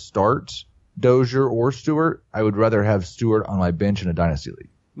have to start Dozier or Stewart, I would rather have Stewart on my bench in a Dynasty League.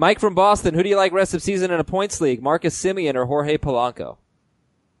 Mike from Boston, who do you like rest of season in a points league? Marcus Semien or Jorge Polanco?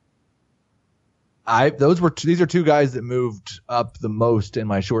 These are two guys that moved up the most in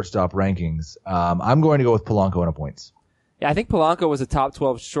my shortstop rankings. I'm going to go with Polanco in a points. Yeah, I think Polanco was a top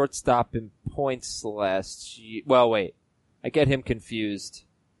 12 shortstop in points last year. Well, wait. I get him confused.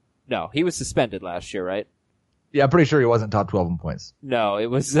 No, he was suspended last year, right? Yeah, I'm pretty sure he wasn't top 12 in points. No, it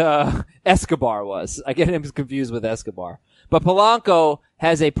was Escobar was. I get him confused with Escobar. But Polanco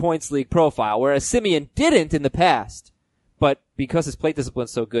has a points league profile, whereas Semien didn't in the past. But because his plate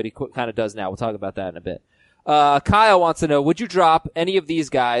discipline's so good, he kind of does now. We'll talk about that in a bit. Kyle wants to know, would you drop any of these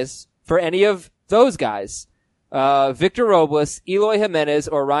guys for any of those guys? Victor Robles, Eloy Jimenez,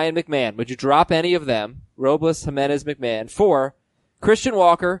 or Ryan McMahon? Would you drop any of them? Robles, Jimenez, McMahon. For Christian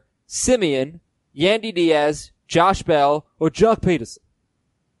Walker, Semien, Yandy Diaz, Josh Bell, or Jock Peterson?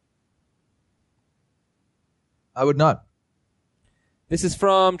 I would not. This is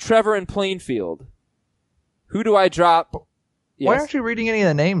from Trevor in Plainfield. Who do I drop? Why Yes. aren't you reading any of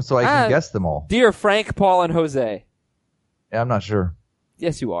the names so I can guess them all? Dear Frank, Paul, and Jose. Yeah, I'm not sure.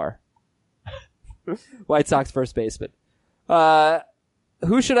 Yes, you are. White Sox first baseman.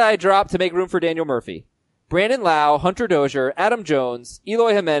 Who should I drop to make room for Daniel Murphy? Brandon Lau, Hunter Dozier, Adam Jones,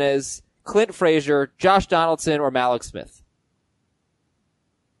 Eloy Jimenez, Clint Frazier, Josh Donaldson, or Malik Smith?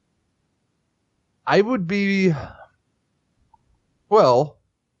 I would be, well,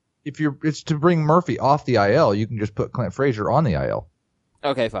 if it's to bring Murphy off the IL, you can just put Clint Frazier on the IL.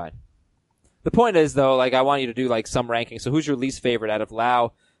 Okay, fine. The point is, though, I want you to do, some ranking. So who's your least favorite out of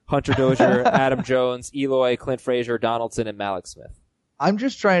Lau, Hunter Dozier, Adam Jones, Eloy, Clint Frazier, Donaldson, and Malik Smith? I'm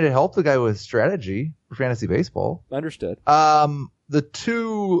just trying to help the guy with strategy for fantasy baseball. Understood. The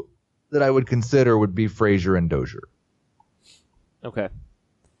two that I would consider would be Frazier and Dozier. Okay.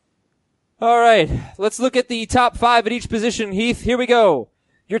 All right. Let's look at the top 5 at each position. Heath, here we go.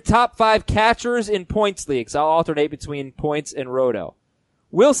 Your top 5 catchers in points leagues. I'll alternate between points and roto.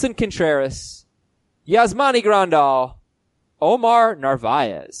 Wilson Contreras, Yasmani Grandal, Omar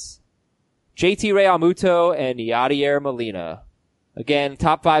Narvaez, JT Realmuto, and Yadier Molina. Again,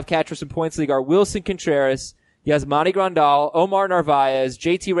 top 5 catchers in points league are Wilson Contreras, Yasmani Grandal, Omar Narvaez,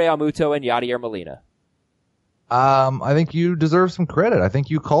 JT Realmuto, and Yadier Molina. I think you deserve some credit. I think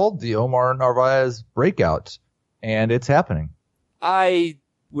you called the Omar Narvaez breakout, and it's happening. I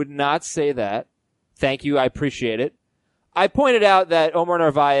would not say that. Thank you. I appreciate it. I pointed out that Omar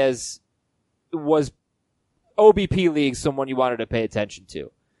Narvaez was OBP league, someone you wanted to pay attention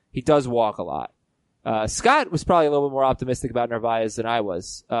to. He does walk a lot. Scott was probably a little bit more optimistic about Narvaez than I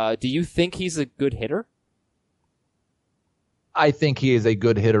was. Do you think he's a good hitter? I think he is a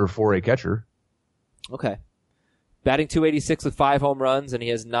good hitter for a catcher. Okay. Batting .286 with 5 home runs, and he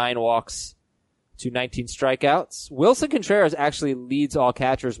has 9 walks to 19 strikeouts. Wilson Contreras actually leads all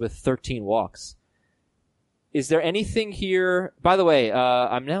catchers with 13 walks. Is there anything here? By the way,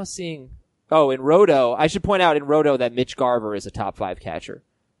 I'm now seeing... Oh, in Roto, I should point out in Roto that Mitch Garver is a top 5 catcher,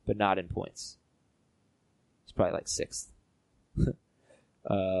 but not in points. He's probably 6th.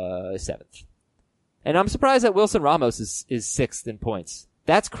 7th. And I'm surprised that Wilson Ramos is 6th in points.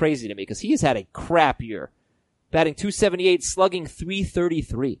 That's crazy to me because he has had a crap year. Batting .278, slugging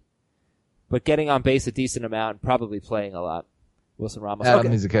 .333. But getting on base a decent amount and probably playing a lot. Wilson Ramos. Adam Okay.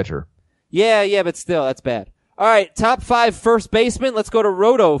 needs a catcher. Yeah, but still, that's bad. All right, top 5 first baseman. Let's go to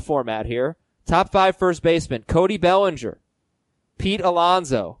roto format here. Top 5 first baseman. Cody Bellinger, Pete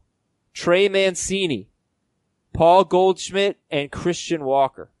Alonso, Trey Mancini, Paul Goldschmidt, and Christian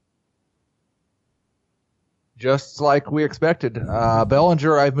Walker. Just like we expected.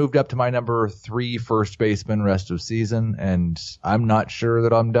 Bellinger, I've moved up to my number 3 first baseman rest of season, and I'm not sure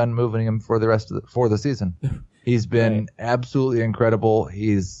that I'm done moving him for the season. He's been absolutely incredible.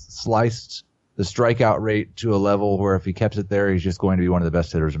 He's sliced the strikeout rate to a level where if he kept it there, he's just going to be one of the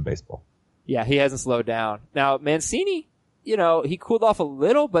best hitters in baseball. Yeah, he hasn't slowed down. Now, Mancini, he cooled off a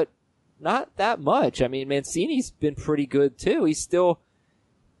little, but not that much. I mean, Mancini's been pretty good too. He's still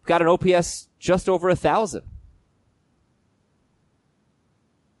got an OPS just over 1,000.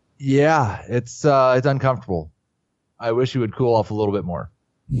 Yeah, it's uncomfortable. I wish he would cool off a little bit more.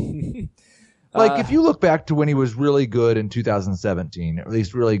 If you look back to when he was really good in 2017, or at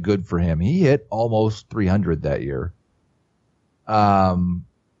least really good for him, he hit almost 300 that year.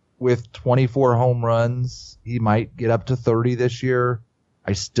 With 24 home runs, he might get up to 30 this year.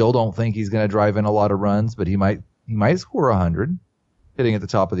 I still don't think he's going to drive in a lot of runs, but he might score 100, hitting at the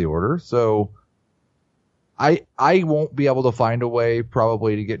top of the order. So I won't be able to find a way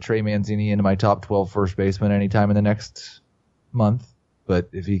probably to get Trey Mancini into my top 12 first baseman anytime in the next month. But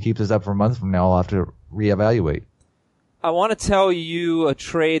if he keeps this up for months from now, I'll have to reevaluate. I want to tell you a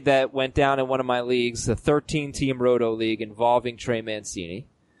trade that went down in one of my leagues, the 13-team Roto League involving Trey Mancini.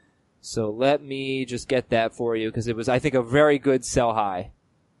 So let me just get that for you because it was, I think, a very good sell high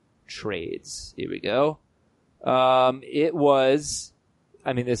trades. Here we go. It was,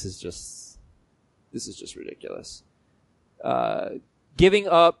 this is just ridiculous. Giving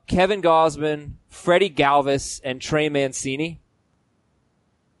up Kevin Gausman, Freddie Galvis, and Trey Mancini,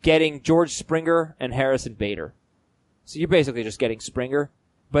 getting George Springer and Harrison Bader. So you're basically just getting Springer.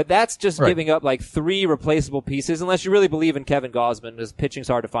 But that's just giving up like 3 replaceable pieces, unless you really believe in Kevin Gausman, because pitching's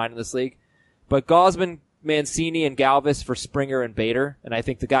hard to find in this league. But Gausman, Mancini, and Galvis for Springer and Bader, and I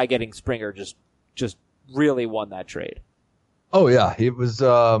think the guy getting Springer just really won that trade. Oh yeah, it was.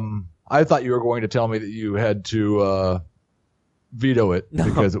 I thought you were going to tell me that you had to veto it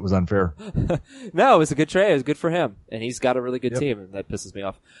because it was unfair. No, it was a good trade. It was good for him, and he's got a really good team, and that pisses me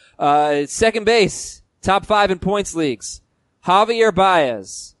off. Second base, top 5 in points leagues. Javier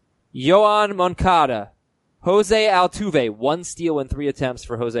Baez, Yoan Moncada, Jose Altuve, 1 steal in 3 attempts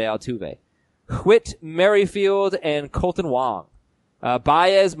for Jose Altuve, Whit Merrifield, and Colton Wong.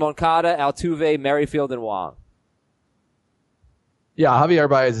 Baez, Moncada, Altuve, Merrifield, and Wong. Yeah, Javier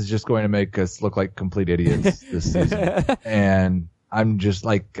Baez is just going to make us look like complete idiots this season. And I'm just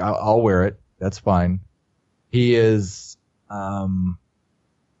like, I'll wear it. That's fine. He is,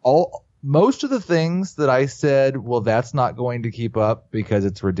 most of the things that I said, well, that's not going to keep up because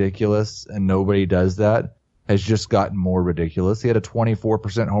it's ridiculous and nobody does that, has just gotten more ridiculous. He had a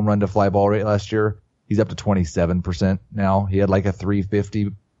 24% home run to fly ball rate last year. He's up to 27% now. He had like a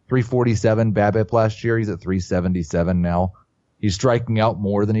 347 BABIP last year. He's at 377 now. He's striking out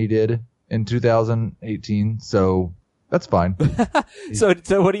more than he did in 2018, so that's fine. So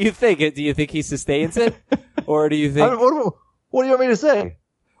what do you think? Do you think he sustains it? Or do you think... What do you want me to say?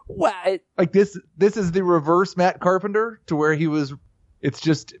 What? Like this is the reverse Matt Carpenter to where it's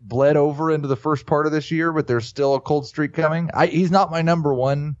just bled over into the first part of this year, but there's still a cold streak coming. He's not my number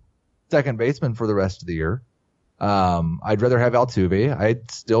 1 second baseman for the rest of the year. I'd rather have Altuve.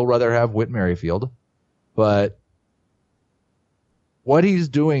 I'd still rather have Whit Merrifield, but what he's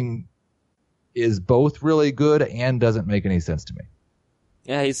doing is both really good and doesn't make any sense to me.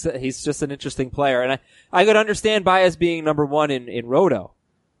 Yeah, he's just an interesting player, and I could understand Baez being number 1 in Roto,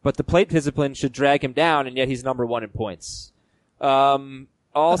 but the plate discipline should drag him down, and yet he's number 1 in points.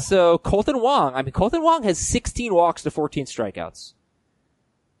 Also, Colton Wong. Colton Wong has 16 walks to 14 strikeouts.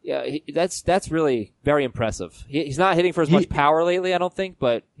 Yeah, that's really very impressive. He's not hitting for as much power lately, I don't think,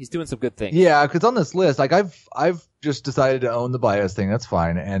 but he's doing some good things. Yeah, because on this list, like I've just decided to own the Baez thing. That's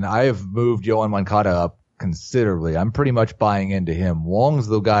fine, and I have moved Yoan Moncada up considerably. I'm pretty much buying into him. Wong's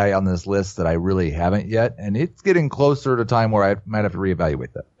the guy on this list that I really haven't yet, and it's getting closer to time where I might have to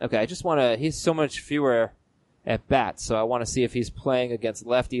reevaluate that. Okay, I just want to. He's so much fewer at bats, so I want to see if he's playing against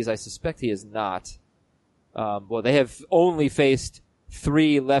lefties. I suspect he is not. Well, they have only faced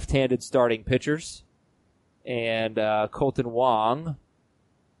 3 left-handed starting pitchers, and Colton Wong.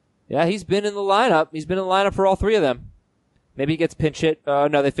 Yeah, he's been in the lineup. He's been in the lineup for all 3 of them. Maybe he gets pinch hit.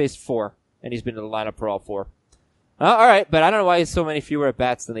 No, they faced 4, and he's been in the lineup for all 4. All right, but I don't know why he's so many fewer at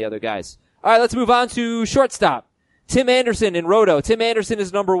bats than the other guys. All right, let's move on to shortstop. Tim Anderson in Roto. Tim Anderson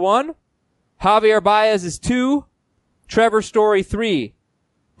is number 1. Javier Baez is 2. Trevor Story 3.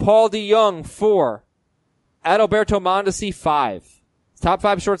 Paul DeJong 4. Adalberto Mondesi 5. Top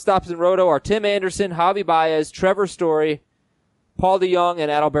 5 shortstops in Roto are Tim Anderson, Javi Baez, Trevor Story, Paul DeJong,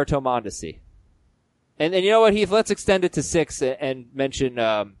 and Adalberto Mondesi. And you know what, Heath? Let's extend it to 6 and mention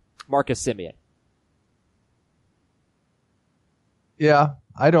Marcus Semien. Yeah,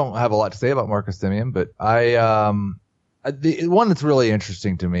 I don't have a lot to say about Marcus Semien, but the one that's really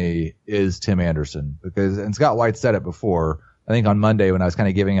interesting to me is Tim Anderson, and Scott White said it before, I think on Monday when I was kind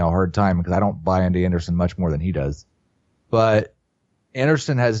of giving him a hard time because I don't buy into Anderson much more than he does. But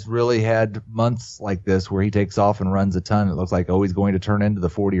Anderson has really had months like this where he takes off and runs a ton. It looks like, he's going to turn into the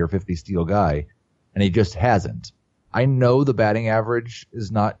 40 or 50 steal guy, and he just hasn't. I know the batting average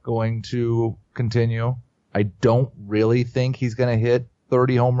is not going to continue. I don't really think he's going to hit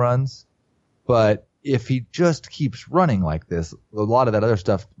 30 home runs, but if he just keeps running like this, a lot of that other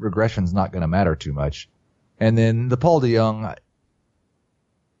stuff, regression's not going to matter too much. And then the Paul DeJong,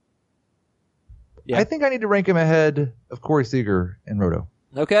 I think I need to rank him ahead of Corey Seager in Roto.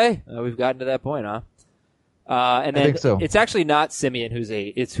 Okay, we've gotten to that point, huh? And then I think so. It's actually not Semien who's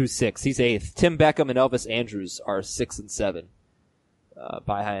 6th. He's 8th. Tim Beckham and Elvis Andrews are 6 and 7.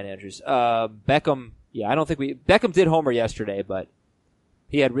 By High and Andrews. Beckham, I don't think Beckham did homer yesterday, but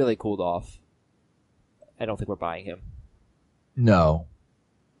he had really cooled off. I don't think we're buying him. No.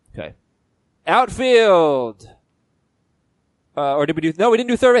 Okay. Outfield. Or did we do? No, we didn't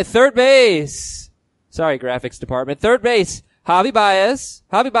do third base. Third base. Sorry, graphics department. Third base. Javi Baez.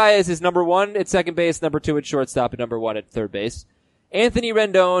 Javi Baez is number 1 at second base, number 2 at shortstop, and number 1 at third base. Anthony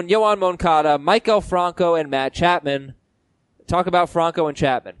Rendon, Yohan Moncada, Michael Franco, and Matt Chapman. Talk about Franco and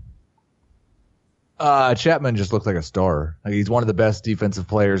Chapman. Chapman just looks like a star. Like, he's one of the best defensive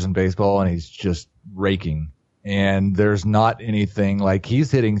players in baseball, and he's just raking. And there's not anything like he's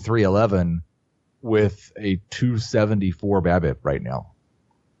hitting 311 with a 274 BABIP right now.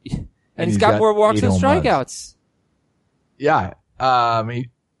 And he's got more walks than strikeouts. Yeah.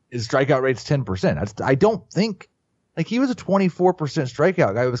 His strikeout rate's 10%. I don't think, like, he was a 24%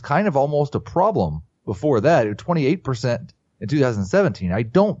 strikeout guy. It was kind of almost a problem before that. It was 28% in 2017. I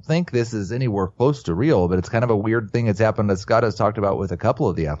don't think this is anywhere close to real, but it's kind of a weird thing that's happened that Scott has talked about with a couple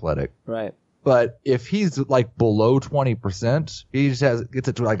of the Athletic. Right. But if he's like below 20%, he just gets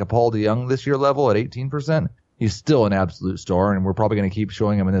it to like a Paul DeJong this year level at 18%. He's still an absolute star, and we're probably going to keep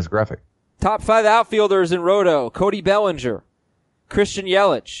showing him in this graphic. Top 5 outfielders in Roto: Cody Bellinger, Christian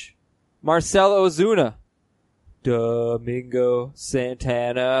Yelich, Marcell Ozuna, Domingo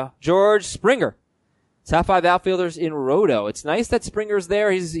Santana, George Springer. Top 5 outfielders in Roto. It's nice that Springer's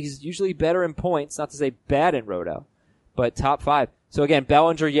there. He's usually better in points, not to say bad in Roto, but top 5. So again,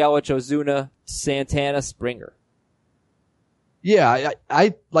 Bellinger, Yelich, Ozuna, Santana, Springer. Yeah,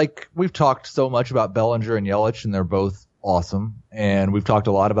 I like, we've talked so much about Bellinger and Yelich, and they're both awesome. And we've talked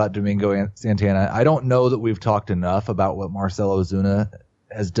a lot about Domingo and Santana. I don't know that we've talked enough about what Marcell Ozuna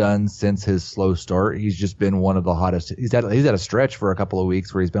has done since his slow start. He's just been one of the hottest. He's had a stretch for a couple of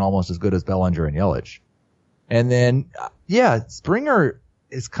weeks where he's been almost as good as Bellinger and Yelich. And then, Springer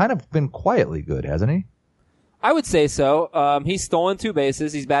has kind of been quietly good, hasn't he? I would say so. He's stolen 2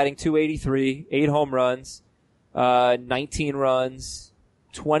 bases. He's batting .283, 8 home runs, 19 runs,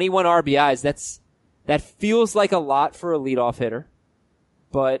 21 RBIs. That feels like a lot for a leadoff hitter.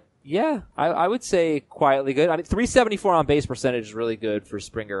 But yeah, I would say quietly good. I mean, .374 on base percentage is really good for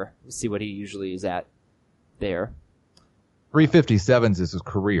Springer. Let's see what he usually is at there. 357s is his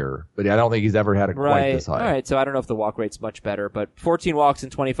career, but I don't think he's ever had it quite this high. All right, so I don't know if the walk rate's much better, but 14 walks in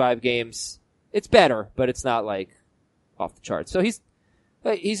 25 games. It's better, but it's not like off the charts. So he's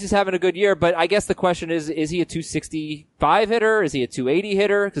just having a good year, but I guess the question is he a 265 hitter? Is he a 280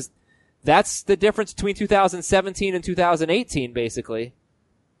 hitter? Because that's the difference between 2017 and 2018, basically.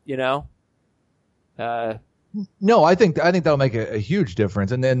 You know? No, I think that'll make a huge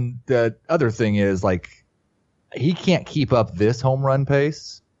difference. And then the other thing is, like, he can't keep up this home run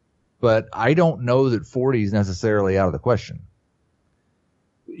pace, but I don't know that 40 is necessarily out of the question.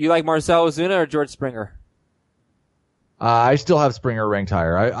 You like Marcell Ozuna or George Springer? I still have Springer ranked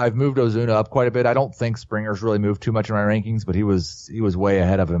higher. I've moved Ozuna up quite a bit. I don't think Springer's really moved too much in my rankings, but he was way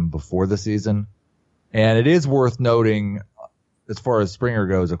ahead of him before the season. And it is worth noting, as far as Springer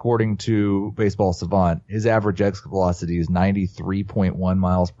goes, according to Baseball Savant, his average exit velocity is 93.1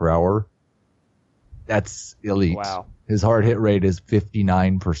 miles per hour. That's elite. Wow. His hard hit rate is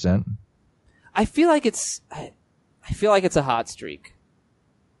 59%. I feel like it's a hot streak.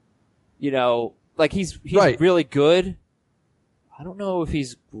 You know, like he's right. Really good. I don't know if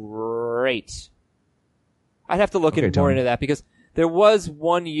he's great. I'd have to look more into that, because there was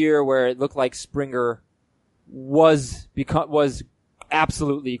one year where it looked like Springer was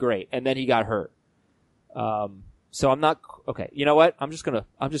absolutely great, and then he got hurt. So I'm not okay. You know what? I'm just gonna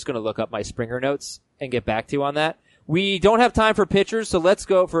look up my Springer notes and get back to you on that. We don't have time for pitchers, so let's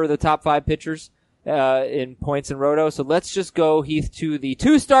go for the top 5 pitchers in points in Roto. So let's just go, Heath, to the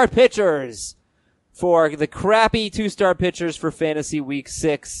 2-star pitchers for the crappy 2-star pitchers for Fantasy Week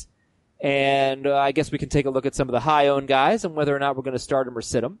 6. And I guess we can take a look at some of the high-owned guys and whether or not we're going to start them or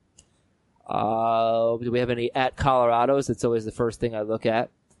sit them. Do we have any at Colorados? That's always the first thing I look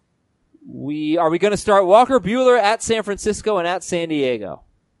at. Are we going to start Walker Buehler at San Francisco and at San Diego?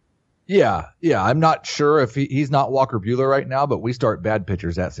 Yeah. I'm not sure if he's not Walker Buehler right now, but we start bad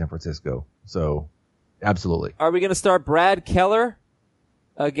pitchers at San Francisco. So, absolutely. Are we going to start Brad Keller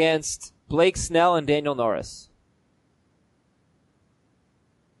against Blake Snell and Daniel Norris?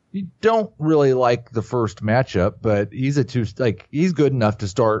 You don't really like the first matchup, but he's good enough to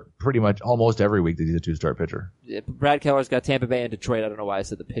start pretty much almost every week that he's a 2-star pitcher. Brad Keller's got Tampa Bay and Detroit. I don't know why I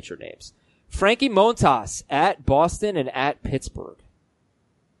said the pitcher names. Frankie Montas at Boston and at Pittsburgh.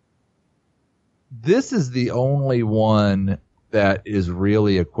 This is the only one that is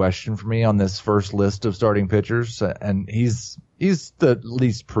really a question for me on this first list of starting pitchers, and he's the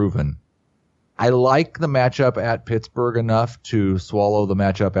least proven. I like the matchup at Pittsburgh enough to swallow the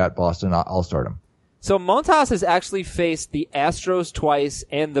matchup at Boston. I'll start him. So Montas has actually faced the Astros twice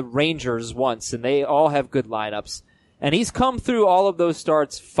and the Rangers once, and they all have good lineups. And he's come through all of those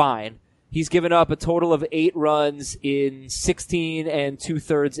starts fine. He's given up a total of 8 runs in 16 and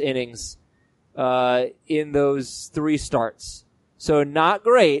 2/3 innings in those 3 starts. So not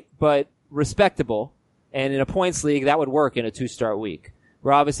great, but respectable. And in a points league, that would work in a 2-start week.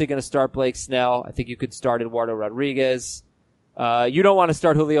 We're obviously going to start Blake Snell. I think you could start Eduardo Rodriguez. You don't want to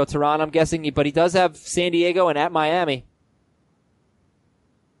start Julio Teheran, I'm guessing, but he does have San Diego and at Miami.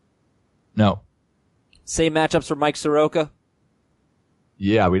 No. Same matchups for Mike Soroka.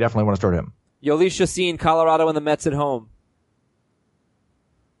 Yeah, we definitely want to start him. Yoelish Chacin, Colorado, and the Mets at home.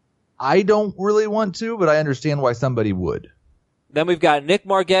 I don't really want to, but I understand why somebody would. Then we've got Nick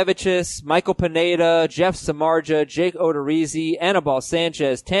Margevicius, Michael Pineda, Jeff Samardzija, Jake Odorizzi, Anibal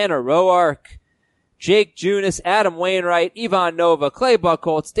Sanchez, Tanner Roark, Jake Junis, Adam Wainwright, Ivan Nova, Clay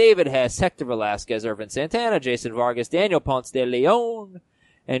Buchholz, David Hess, Hector Velasquez, Irvin Santana, Jason Vargas, Daniel Ponce de Leon,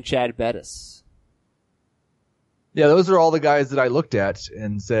 and Chad Bettis. Yeah, those are all the guys that I looked at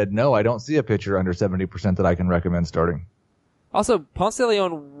and said, no, I don't see a pitcher under 70% that I can recommend starting. Also, Ponce de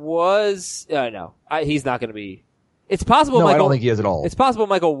Leon was... no, he's not going to be... It's possible. No, I don't think he is at all. It's possible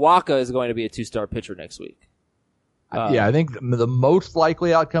Michael Wacha is going to be a 2-star pitcher next week. Yeah, I think the most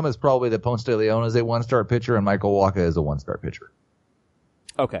likely outcome is probably that Ponce de Leon is a 1-star pitcher and Michael Wacha is a 1-star pitcher.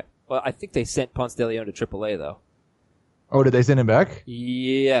 Okay. Well, I think they sent Ponce de Leon to AAA, though. Oh, did they send him back?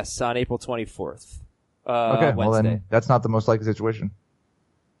 Yes, on April 24th. Okay, Wednesday. well then that's not the most likely situation.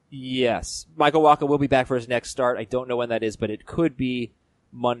 Yes. Michael Wacha will be back for his next start. I don't know when that is, but it could be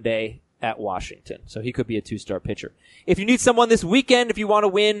Monday at Washington. So he could be a 2-star pitcher. If you need someone this weekend, if you want to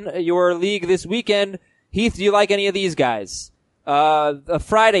win your league this weekend, Heath, do you like any of these guys? The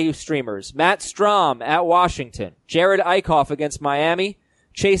Friday streamers, Matt Strom at Washington, Jared Eichhoff against Miami,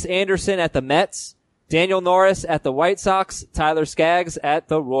 Chase Anderson at the Mets, Daniel Norris at the White Sox, Tyler Skaggs at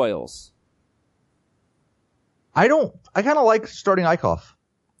the Royals. I kind of like starting Eichhoff.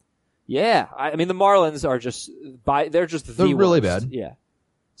 Yeah. I mean, the Marlins are they're really worst. bad. Yeah.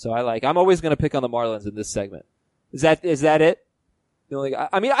 So I'm always going to pick on the Marlins in this segment. Is that it?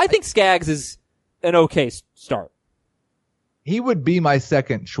 I think Skaggs is an okay start. He would be my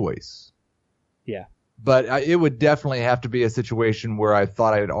second choice. Yeah. But it would definitely have to be a situation where I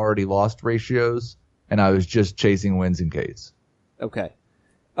thought I had already lost ratios and I was just chasing wins and Ks. Okay.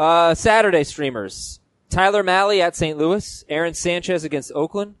 Saturday streamers. Tyler Mahle at St. Louis, Aaron Sanchez against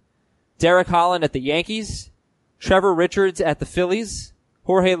Oakland, Derek Holland at the Yankees, Trevor Richards at the Phillies,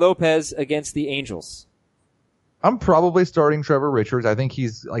 Jorge Lopez against the Angels. I'm probably starting Trevor Richards. I think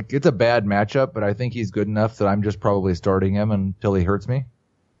he's it's a bad matchup, but I think he's good enough that I'm just probably starting him until he hurts me.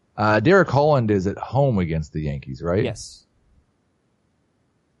 Derek Holland is at home against the Yankees, right? Yes.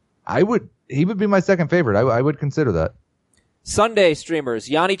 He would be my second favorite. I would consider that. Sunday streamers,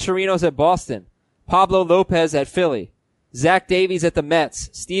 Yanni Chirinos at Boston, Pablo Lopez at Philly, Zach Davies at the Mets,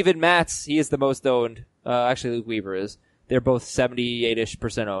 Steven Matz, he is the most owned. Actually, Luke Weaver is. They're both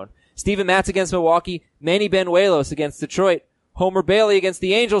 78-ish% owned. Steven Matz against Milwaukee, Manny Benuelos against Detroit, Homer Bailey against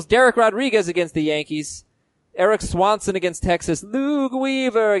the Angels, Derek Rodriguez against the Yankees, Eric Swanson against Texas, Luke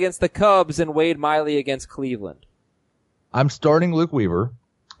Weaver against the Cubs, and Wade Miley against Cleveland. I'm starting Luke Weaver.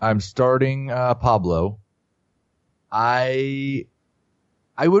 I'm starting Pablo. I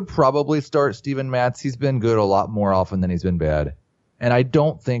I would probably start Steven Matz. He's been good a lot more often than he's been bad. And I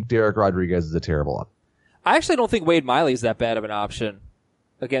don't think Derek Rodriguez is a terrible option. I actually don't think Wade Miley is that bad of an option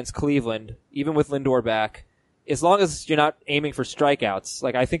against Cleveland, even with Lindor back. As long as you're not aiming for strikeouts,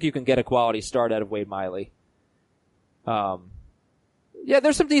 like I think you can get a quality start out of Wade Miley. Yeah,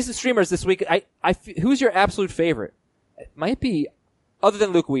 there's some decent streamers this week. Who's your absolute favorite? It might be, other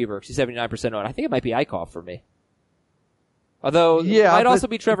than Luke Weaver, because he's 79% owned. I think it might be Eichhoff for me. Although, it might also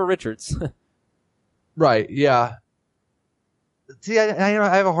be Trevor Richards. Right, yeah. See, I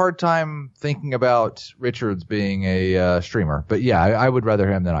have a hard time thinking about Richards being a streamer. But yeah, I would rather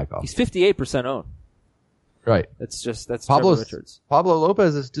him than Eichhoff. He's 58% owned. Right. That's Trevor Richards. Pablo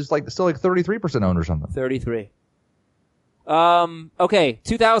Lopez is just still 33% owned or something. 33. Okay,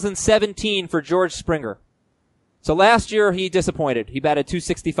 2017 for George Springer. So last year he disappointed. He batted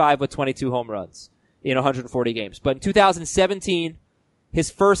 .265 with 22 home runs in 140 games. But in 2017,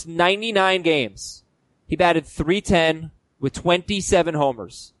 his first 99 games, he batted .310 with 27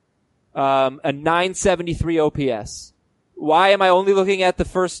 homers, a .973 OPS. Why am I only looking at the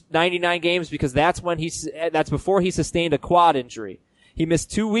first 99 games? Because that's before he sustained a quad injury. He missed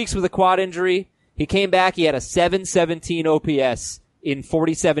 2 weeks with a quad injury. He came back. He had a .717 OPS in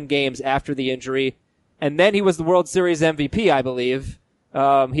 47 games after the injury. And then he was the World Series MVP, I believe.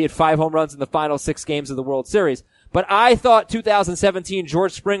 He had 5 home runs in the final 6 games of the World Series. But I thought 2017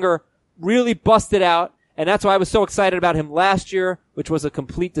 George Springer really busted out. And that's why I was so excited about him last year, which was a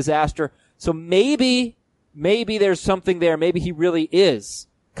complete disaster. So maybe there's something there. Maybe he really is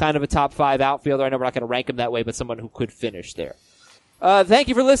kind of a top 5 outfielder. I know we're not going to rank him that way, but someone who could finish there. Thank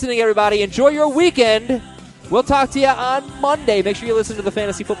you for listening, everybody. Enjoy your weekend. We'll talk to you on Monday. Make sure you listen to the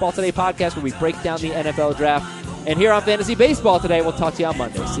Fantasy Football Today podcast where we break down the NFL draft. And here on Fantasy Baseball Today, we'll talk to you on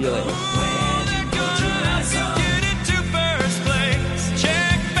Monday. See you later.